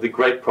 one of the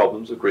great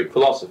problems of Greek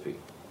philosophy.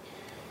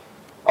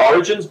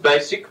 Origen's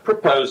basic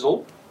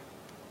proposal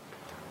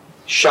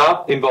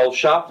involved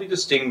sharply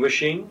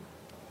distinguishing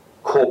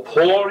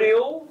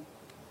corporeal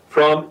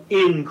from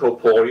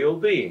incorporeal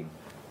being,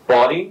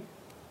 body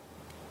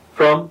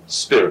from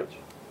spirit.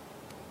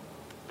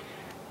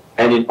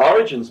 And in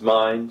Origen's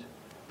mind,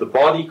 the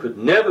body could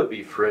never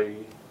be free,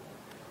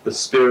 the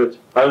spirit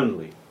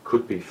only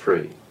could be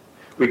free.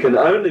 We can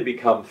only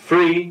become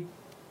free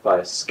by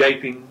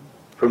escaping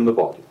from the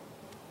body.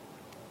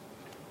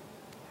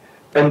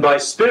 And by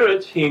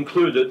spirit, he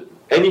included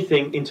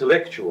anything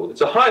intellectual.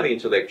 It's a highly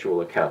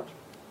intellectual account.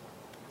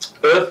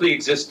 Earthly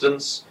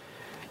existence,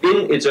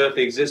 in its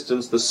earthly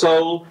existence, the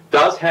soul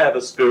does have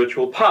a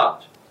spiritual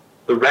part,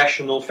 the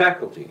rational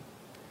faculty.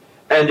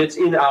 And it's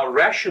in our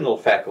rational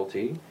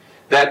faculty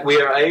that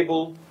we are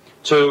able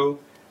to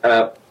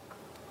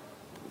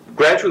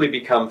gradually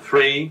become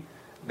free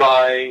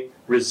by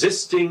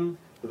resisting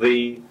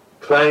the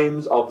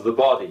claims of the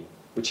body,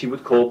 which he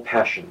would call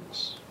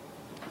passions.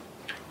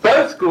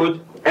 Both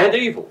good and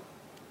evil.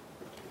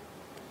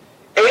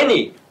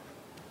 Any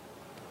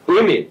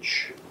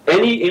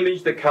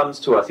image that comes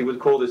to us, he would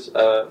call this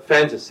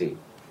fantasy,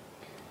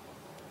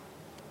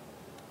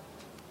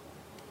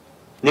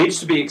 needs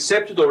to be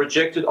accepted or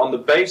rejected on the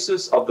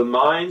basis of the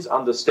mind's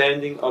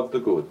understanding of the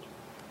good.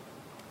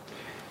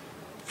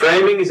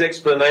 Framing his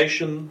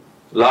explanation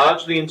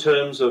largely in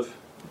terms of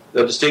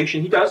the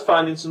distinction he does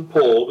find in St.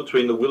 Paul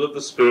between the will of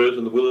the spirit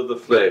and the will of the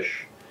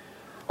flesh,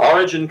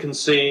 Origen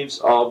conceives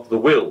of the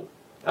will,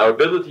 our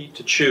ability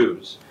to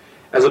choose,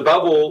 as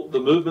above all the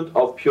movement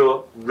of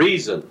pure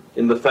reason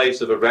in the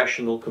face of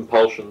irrational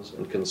compulsions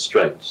and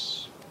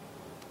constraints.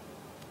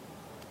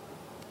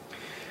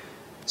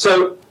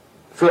 So,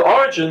 for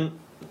Origen,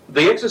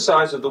 the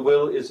exercise of the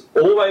will is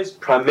always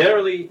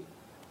primarily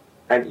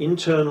an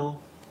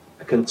internal,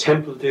 a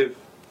contemplative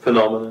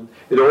phenomenon.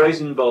 It always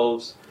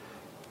involves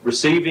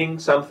receiving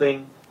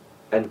something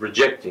and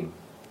rejecting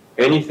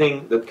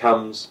anything that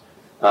comes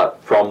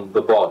from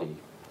the body.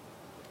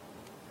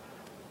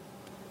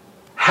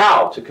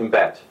 How to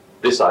combat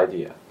this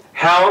idea?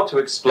 How to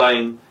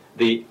explain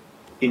the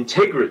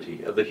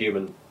integrity of the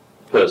human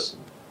person,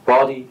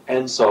 body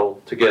and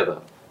soul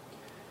together?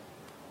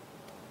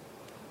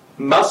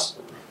 Much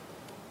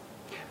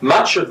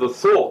of the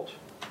thought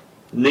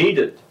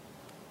needed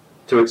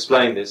to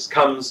explain this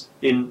comes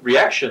in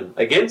reaction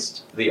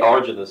against the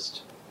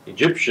Origenist,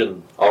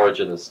 Egyptian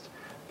Origenist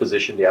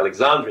position, the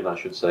Alexandrian, I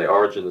should say,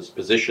 Origenist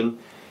position,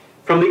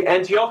 from the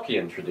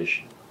Antiochian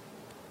tradition.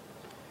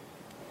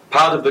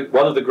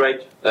 One of the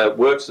great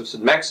works of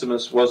St.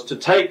 Maximus was to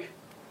take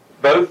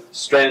both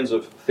strands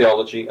of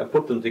theology and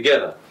put them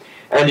together.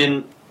 And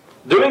in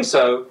doing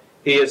so,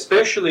 he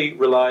especially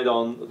relied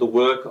on the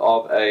work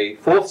of a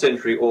 4th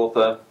century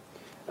author,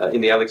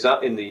 in the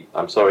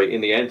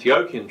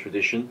Antiochian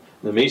tradition,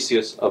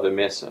 Nemesius of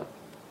Emesa.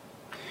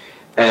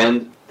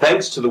 And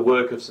thanks to the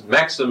work of St.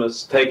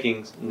 Maximus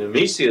taking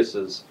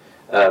Nemesius's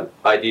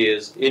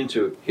ideas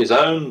into his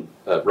own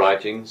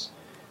writings,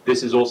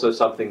 this is also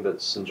something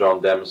that St.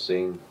 John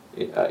Damascene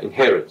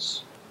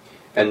inherits.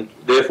 And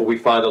therefore we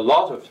find a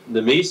lot of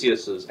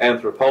Nemesius's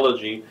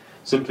anthropology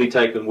simply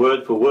taken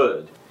word for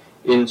word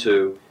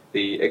into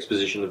the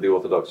exposition of the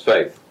Orthodox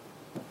faith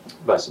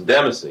by St.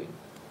 Damascene.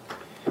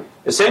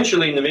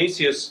 Essentially,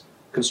 Nemesius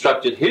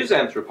constructed his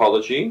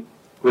anthropology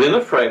within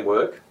a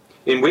framework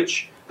in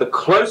which the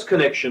close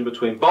connection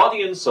between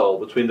body and soul,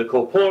 between the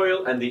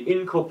corporeal and the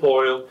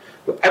incorporeal,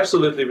 were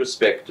absolutely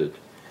respected,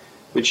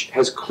 which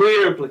has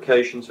clear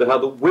implications for how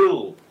the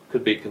will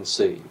could be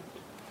conceived.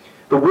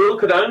 The will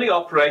could only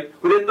operate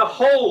within the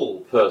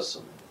whole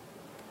person.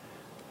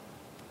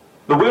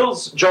 The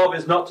will's job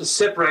is not to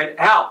separate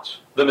out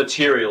the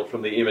material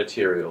from the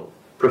immaterial,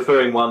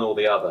 preferring one or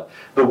the other.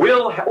 The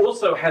will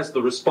also has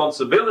the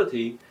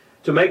responsibility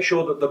to make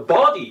sure that the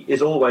body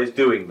is always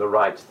doing the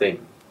right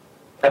thing,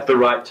 at the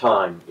right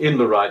time, in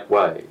the right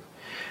way.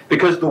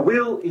 Because the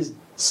will is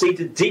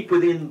seated deep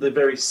within the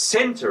very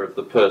center of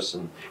the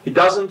person. It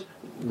doesn't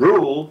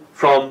rule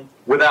from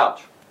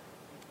without.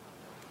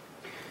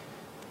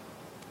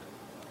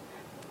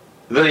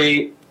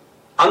 The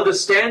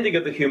understanding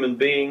of the human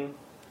being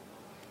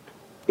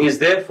is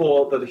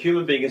therefore that the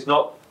human being is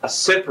not a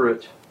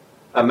separate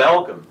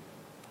amalgam,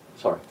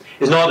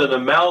 is not an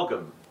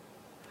amalgam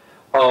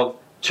of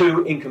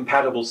two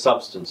incompatible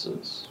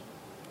substances,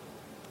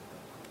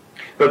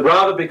 but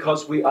rather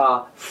because we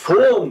are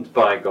formed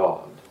by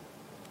God,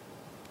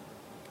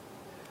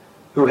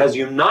 who has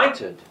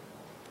united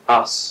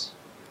us,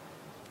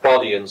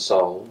 body and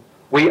soul,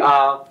 we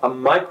are a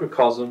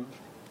microcosm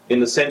in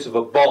the sense of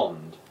a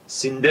bond,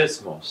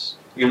 syndesmos,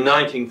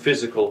 uniting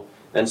physical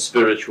and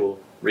spiritual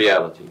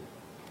reality.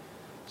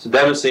 So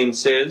Damascene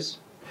says,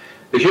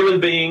 the human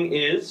being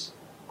is,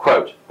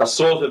 quote, a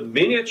sort of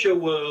miniature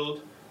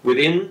world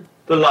within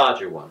the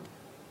larger one,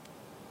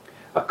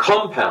 a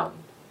compound,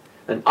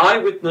 an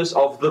eyewitness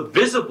of the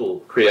visible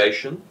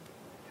creation,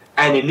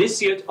 an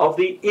initiate of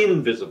the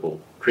invisible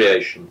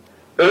creation,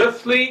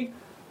 earthly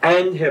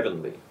and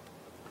heavenly,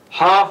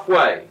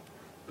 halfway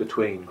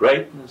between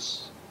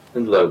greatness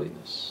and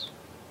lowliness.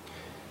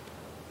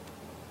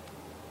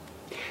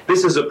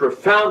 This is a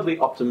profoundly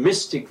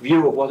optimistic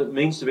view of what it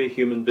means to be a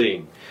human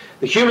being.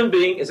 The human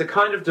being is a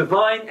kind of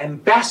divine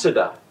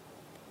ambassador.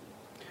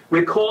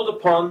 We're called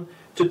upon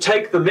to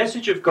take the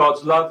message of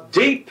God's love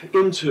deep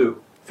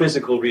into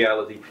physical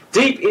reality,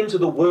 deep into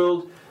the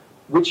world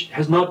which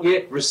has not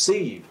yet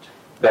received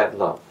that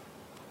love,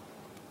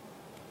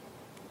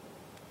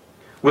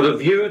 with a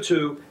view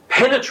to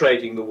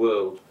penetrating the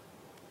world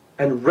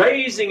and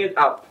raising it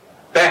up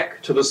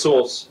back to the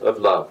source of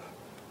love.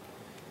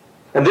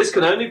 And this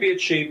can only be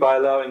achieved by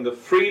allowing the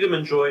freedom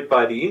enjoyed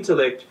by the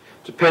intellect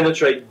to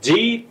penetrate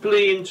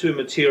deeply into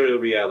material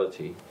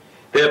reality,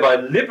 thereby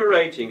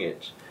liberating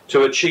it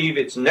to achieve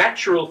its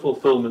natural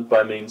fulfillment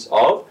by means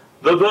of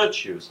the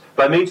virtues,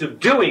 by means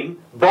of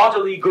doing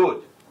bodily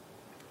good,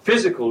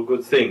 physical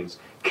good things,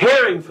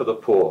 caring for the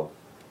poor,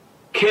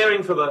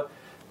 caring for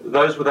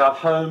those without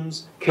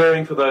homes,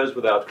 caring for those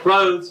without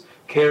clothes,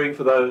 caring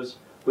for those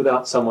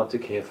without someone to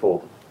care for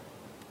them.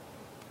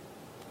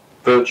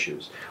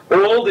 Virtues.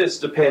 All this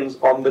depends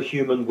on the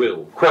human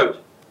will.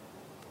 Quote,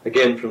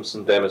 again from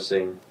St.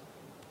 Damascene,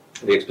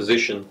 the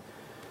exposition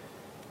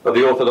of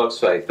the Orthodox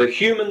faith. The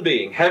human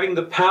being, having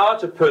the power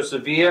to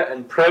persevere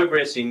and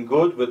progress in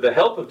good with the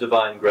help of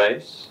divine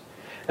grace,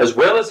 as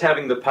well as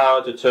having the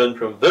power to turn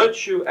from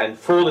virtue and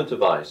fall into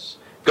vice,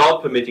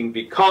 God permitting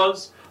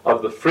because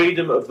of the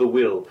freedom of the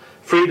will.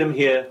 Freedom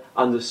here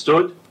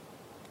understood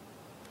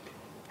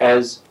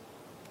as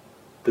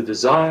the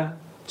desire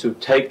to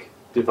take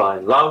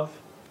divine love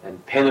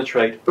and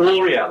penetrate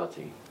all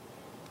reality,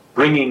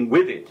 bringing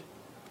with it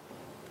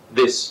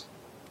this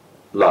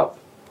love.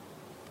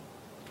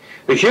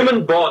 The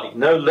human body,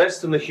 no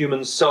less than the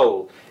human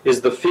soul,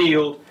 is the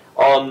field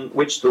on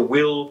which the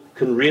will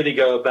can really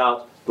go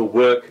about the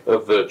work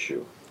of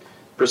virtue.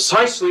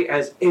 Precisely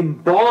as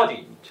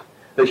embodied,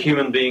 the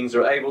human beings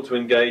are able to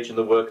engage in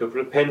the work of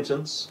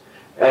repentance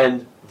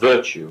and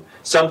virtue,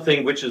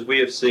 something which, as we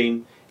have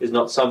seen, is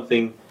not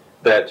something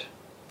that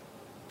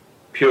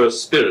pure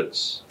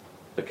spirits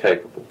are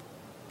capable.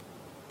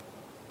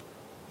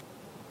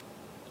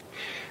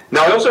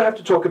 Now I also have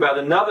to talk about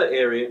another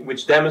area in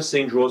which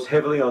Damascene draws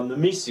heavily on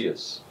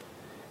Nemesius,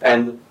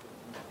 and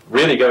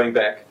really going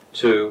back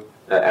to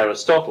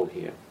Aristotle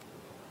here.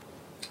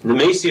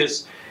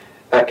 Nemesius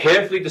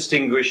carefully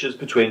distinguishes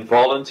between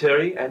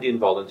voluntary and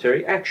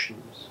involuntary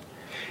actions.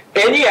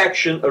 Any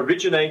action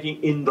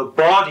originating in the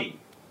body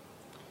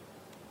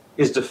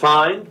is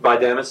defined by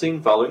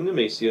Damascene, following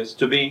Nemesius,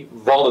 to be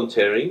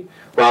voluntary,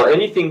 while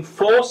anything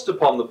forced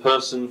upon the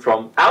person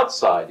from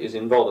outside is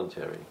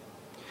involuntary.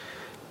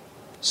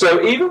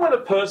 So even when a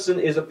person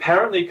is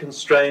apparently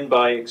constrained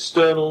by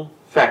external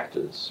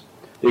factors,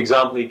 the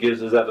example he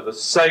gives is that of a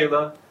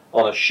sailor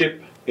on a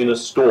ship in a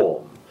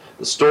storm.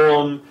 The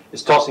storm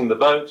is tossing the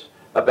boat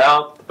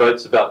about, the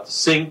boat's about to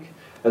sink,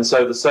 and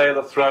so the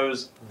sailor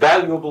throws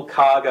valuable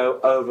cargo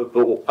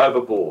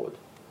overboard.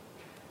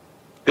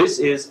 This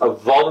is a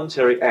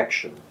voluntary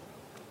action.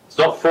 It's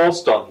not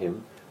forced on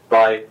him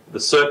by the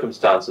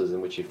circumstances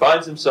in which he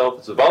finds himself.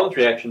 It's a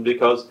voluntary action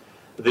because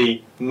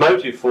the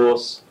motive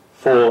force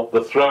for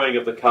the throwing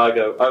of the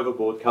cargo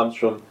overboard comes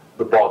from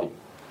the body.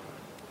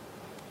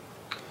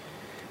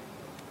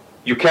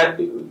 You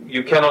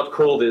cannot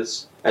call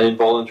this an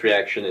involuntary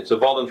action. It's a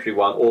voluntary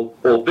one,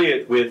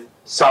 albeit with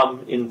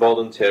some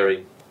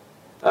involuntary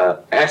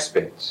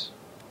aspects.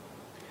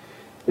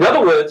 In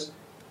other words,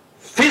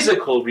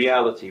 physical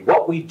reality,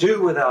 what we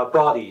do with our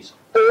bodies,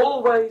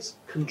 always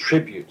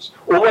contributes,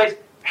 always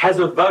has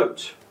a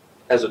vote,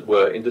 as it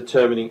were, in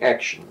determining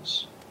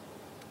actions.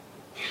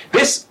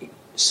 This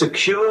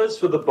secures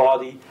for the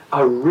body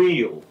a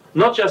real,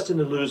 not just an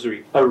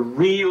illusory, a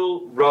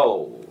real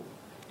role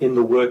in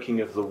the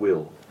working of the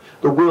will.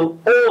 The will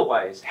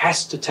always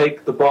has to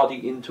take the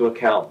body into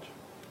account.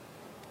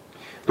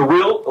 The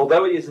will,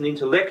 although it is an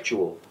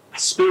intellectual, a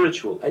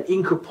spiritual, an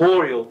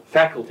incorporeal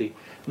faculty,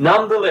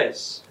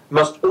 nonetheless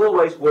must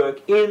always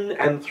work in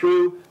and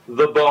through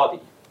the body.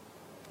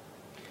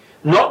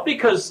 Not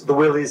because the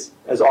will is,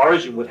 as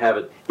Origen would have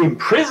it,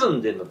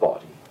 imprisoned in the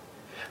body,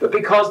 but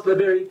because the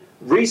very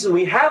reason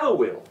we have a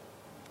will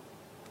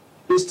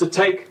is to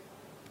take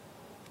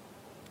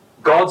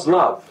God's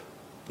love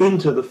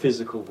into the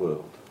physical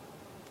world,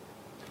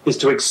 is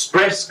to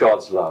express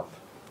God's love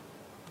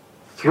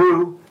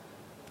through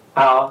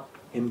our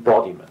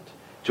embodiment,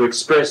 to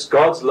express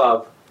God's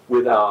love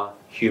with our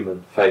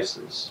human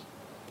faces.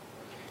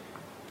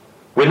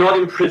 We're not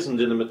imprisoned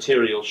in a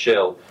material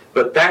shell,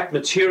 but that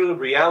material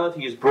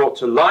reality is brought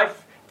to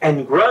life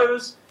and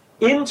grows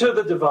into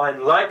the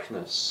divine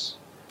likeness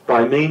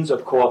by means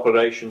of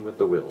cooperation with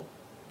the will.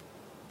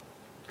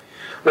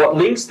 What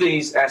links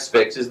these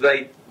aspects is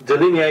they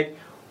delineate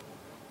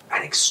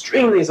an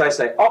extremely, as I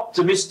say,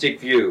 optimistic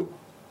view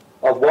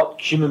of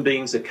what human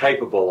beings are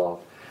capable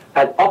of,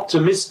 an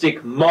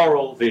optimistic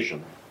moral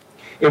vision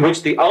in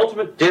which the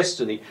ultimate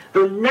destiny,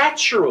 the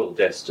natural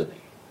destiny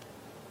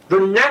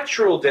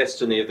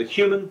of the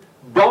human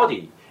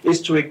body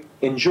is to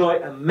enjoy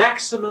a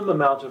maximum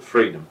amount of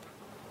freedom.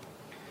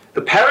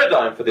 The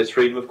paradigm for this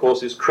freedom, of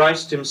course, is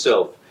Christ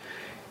himself,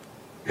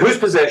 whose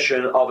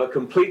possession of a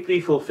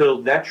completely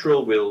fulfilled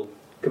natural will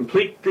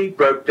completely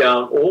broke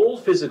down all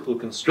physical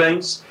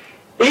constraints,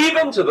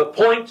 even to the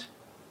point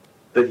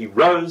that he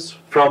rose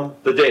from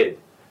the dead.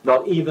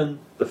 Not even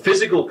the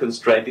physical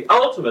constraint, the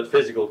ultimate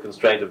physical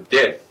constraint of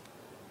death,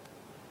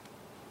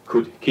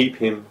 could keep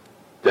him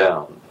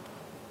down.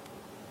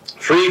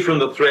 Free from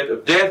the threat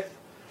of death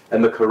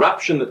and the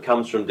corruption that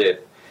comes from death,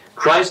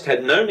 Christ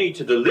had no need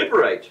to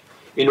deliberate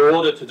in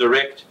order to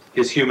direct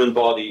his human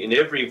body in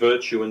every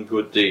virtue and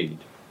good deed.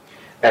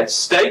 At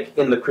stake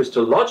in the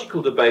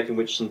Christological debate in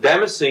which St.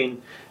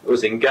 Damascene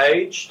was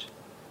engaged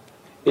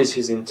is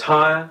his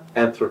entire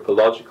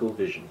anthropological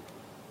vision.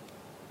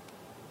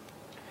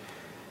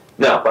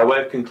 Now, by way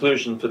of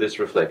conclusion for this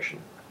reflection,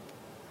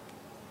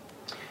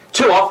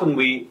 too often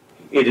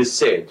it is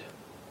said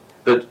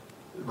that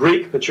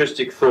Greek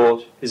patristic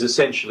thought is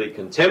essentially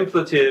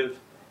contemplative,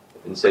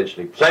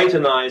 essentially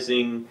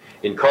Platonizing,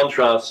 in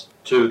contrast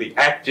to the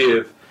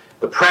active,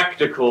 the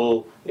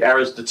practical, the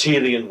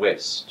Aristotelian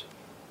West.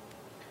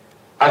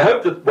 I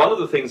hope that one of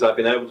the things I've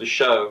been able to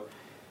show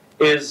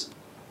is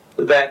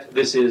that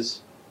this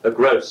is a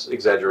gross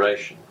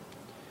exaggeration,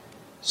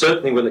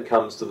 certainly when it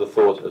comes to the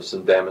thought of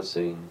St.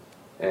 Damascene,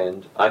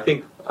 and I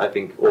think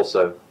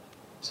also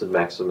St.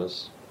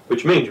 Maximus,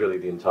 which means really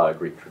the entire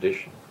Greek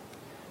tradition,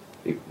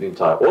 the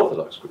entire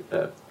Orthodox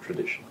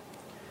tradition.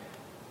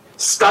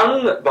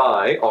 Stung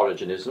by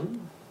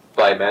Origenism,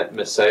 by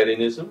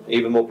Messalianism,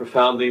 even more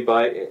profoundly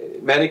by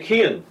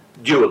Manichaean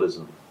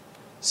dualism,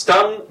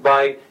 stung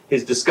by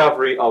his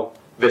discovery of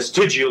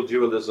vestigial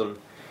dualism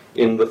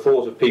in the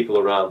thought of people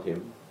around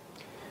him,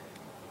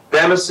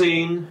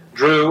 Damascene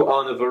drew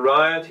on a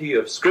variety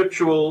of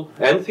scriptural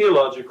and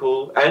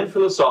theological and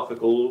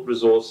philosophical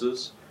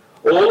resources,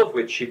 all of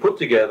which he put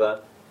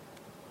together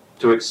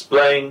to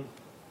explain,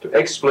 to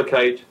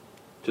explicate,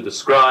 to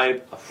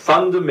describe a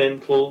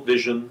fundamental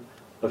vision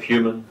of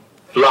human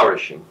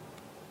flourishing.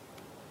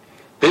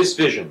 This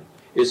vision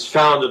is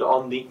founded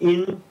on the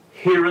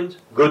inherent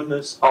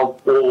goodness of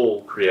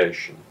all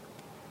creation,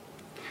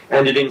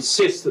 and it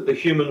insists that the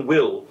human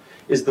will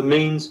is the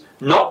means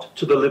not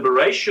to the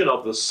liberation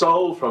of the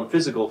soul from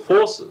physical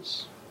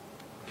forces,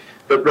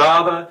 but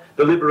rather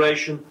the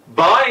liberation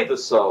by the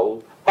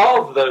soul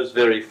of those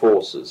very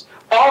forces,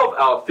 of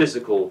our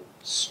physical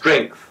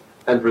strength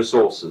and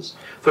resources,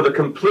 for the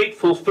complete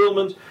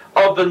fulfillment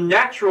of the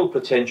natural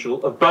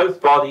potential of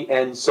both body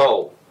and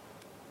soul.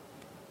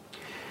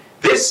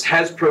 This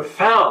has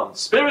profound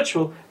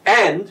spiritual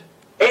and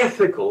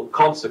ethical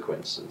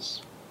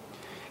consequences.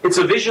 It's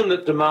a vision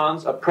that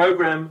demands a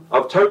program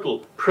of total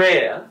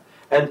prayer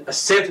and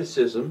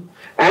asceticism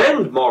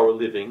and moral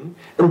living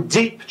and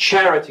deep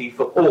charity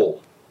for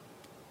all.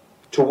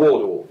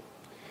 toward all.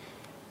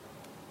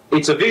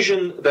 It's a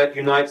vision that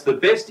unites the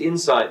best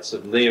insights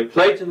of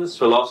Neoplatonist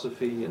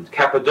philosophy and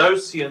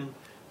Cappadocian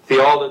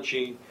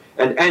theology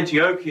and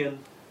Antiochian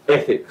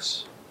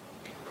ethics,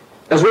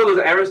 as well as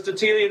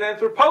Aristotelian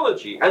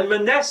anthropology and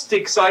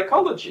monastic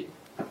psychology,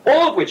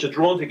 all of which are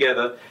drawn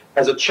together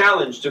as a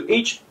challenge to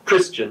each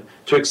Christian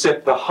to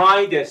accept the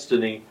high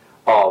destiny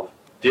of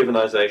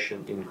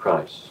divinization in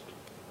Christ.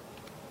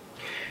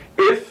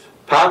 If,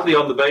 partly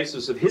on the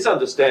basis of his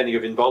understanding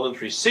of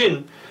involuntary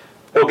sin,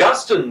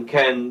 Augustine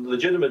can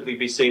legitimately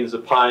be seen as a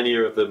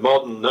pioneer of the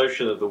modern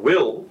notion of the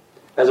will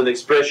as an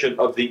expression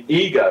of the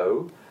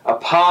ego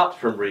apart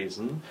from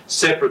reason,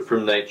 separate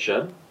from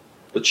nature,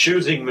 the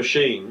choosing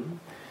machine,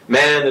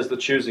 man as the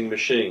choosing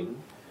machine,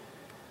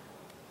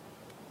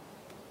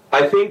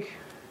 I think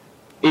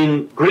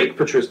in Greek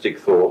patristic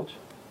thought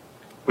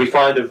we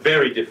find a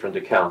very different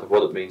account of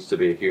what it means to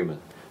be a human,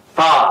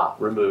 far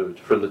removed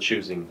from the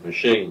choosing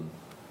machine.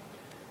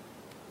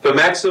 For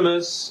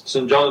Maximus,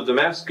 St. John of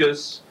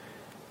Damascus,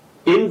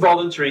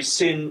 involuntary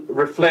sin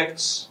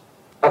reflects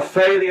a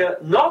failure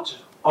not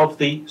of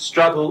the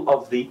struggle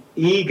of the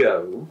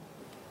ego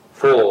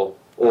for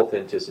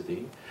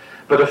authenticity,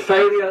 but a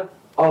failure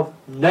of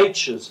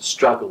nature's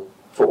struggle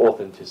for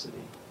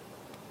authenticity.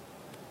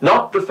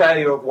 Not the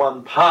failure of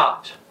one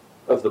part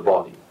of the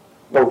body,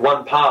 or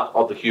one part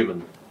of the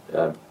human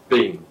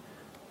being,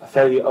 a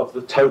failure of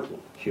the total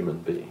human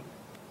being.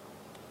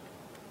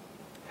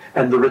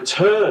 And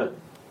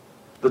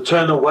the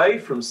turn away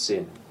from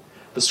sin,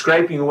 the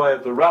scraping away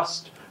of the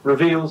rust,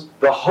 reveals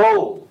the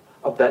whole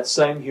of that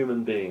same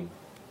human being,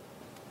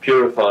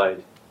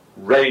 purified,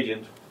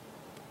 radiant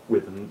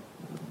with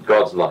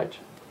God's light,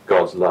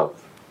 God's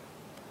love.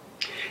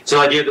 It's an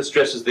idea that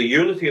stresses the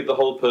unity of the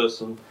whole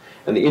person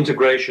and the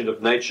integration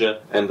of nature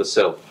and the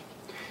self.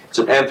 It's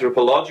an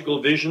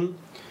anthropological vision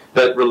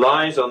that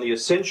relies on the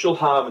essential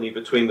harmony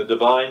between the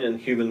divine and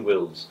human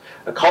wills,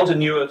 a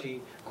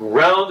continuity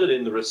grounded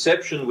in the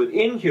reception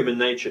within human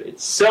nature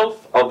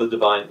itself of the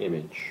divine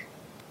image.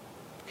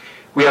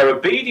 We are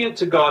obedient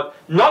to God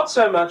not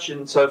so much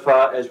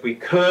insofar as we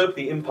curb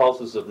the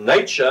impulses of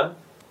nature,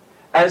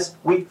 as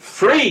we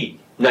free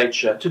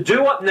nature to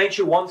do what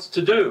nature wants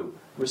to do,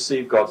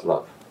 receive God's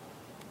love.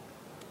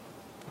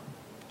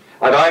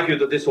 I'd argue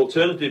that this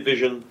alternative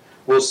vision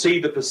will see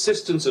the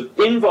persistence of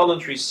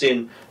involuntary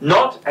sin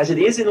not, as it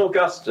is in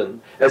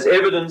Augustine, as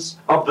evidence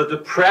of the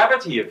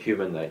depravity of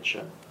human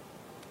nature,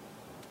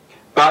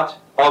 but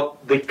of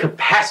the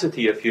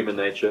capacity of human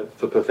nature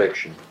for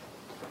perfection.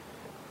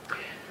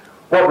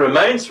 What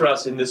remains for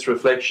us in this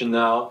reflection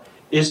now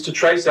is to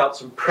trace out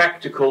some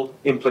practical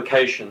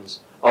implications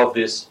of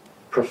this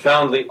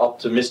profoundly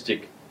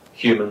optimistic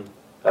human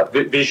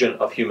vision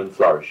of human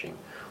flourishing.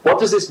 What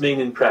does this mean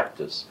in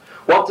practice?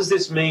 What does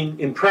this mean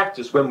in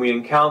practice when we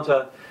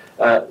encounter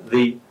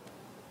the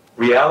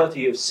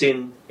reality of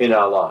sin in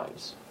our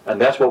lives? And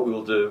that's what we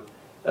will do,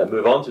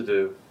 move on to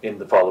do in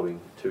the following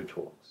two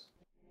talks.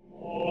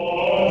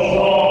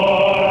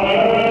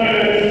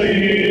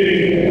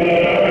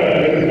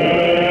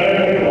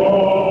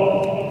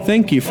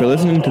 Thank you for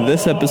listening to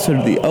this episode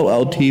of the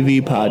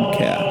OLTV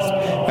podcast.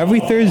 Every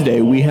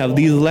Thursday we have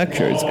these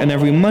lectures, and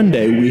every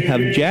Monday we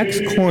have Jack's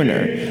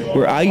Corner,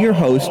 where I, your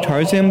host,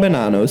 Tarzan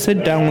Bonanno,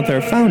 sit down with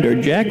our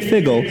founder, Jack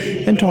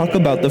Figgle, and talk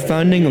about the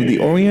founding of the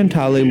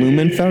Orientale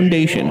Lumen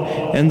Foundation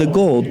and the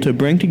goal to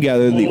bring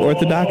together the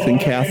Orthodox and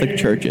Catholic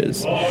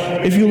churches.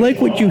 If you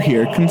like what you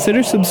hear,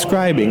 consider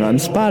subscribing on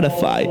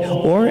Spotify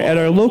or at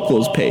our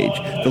locals page.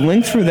 The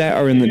links for that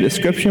are in the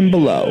description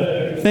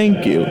below.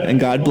 Thank you, and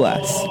God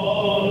bless.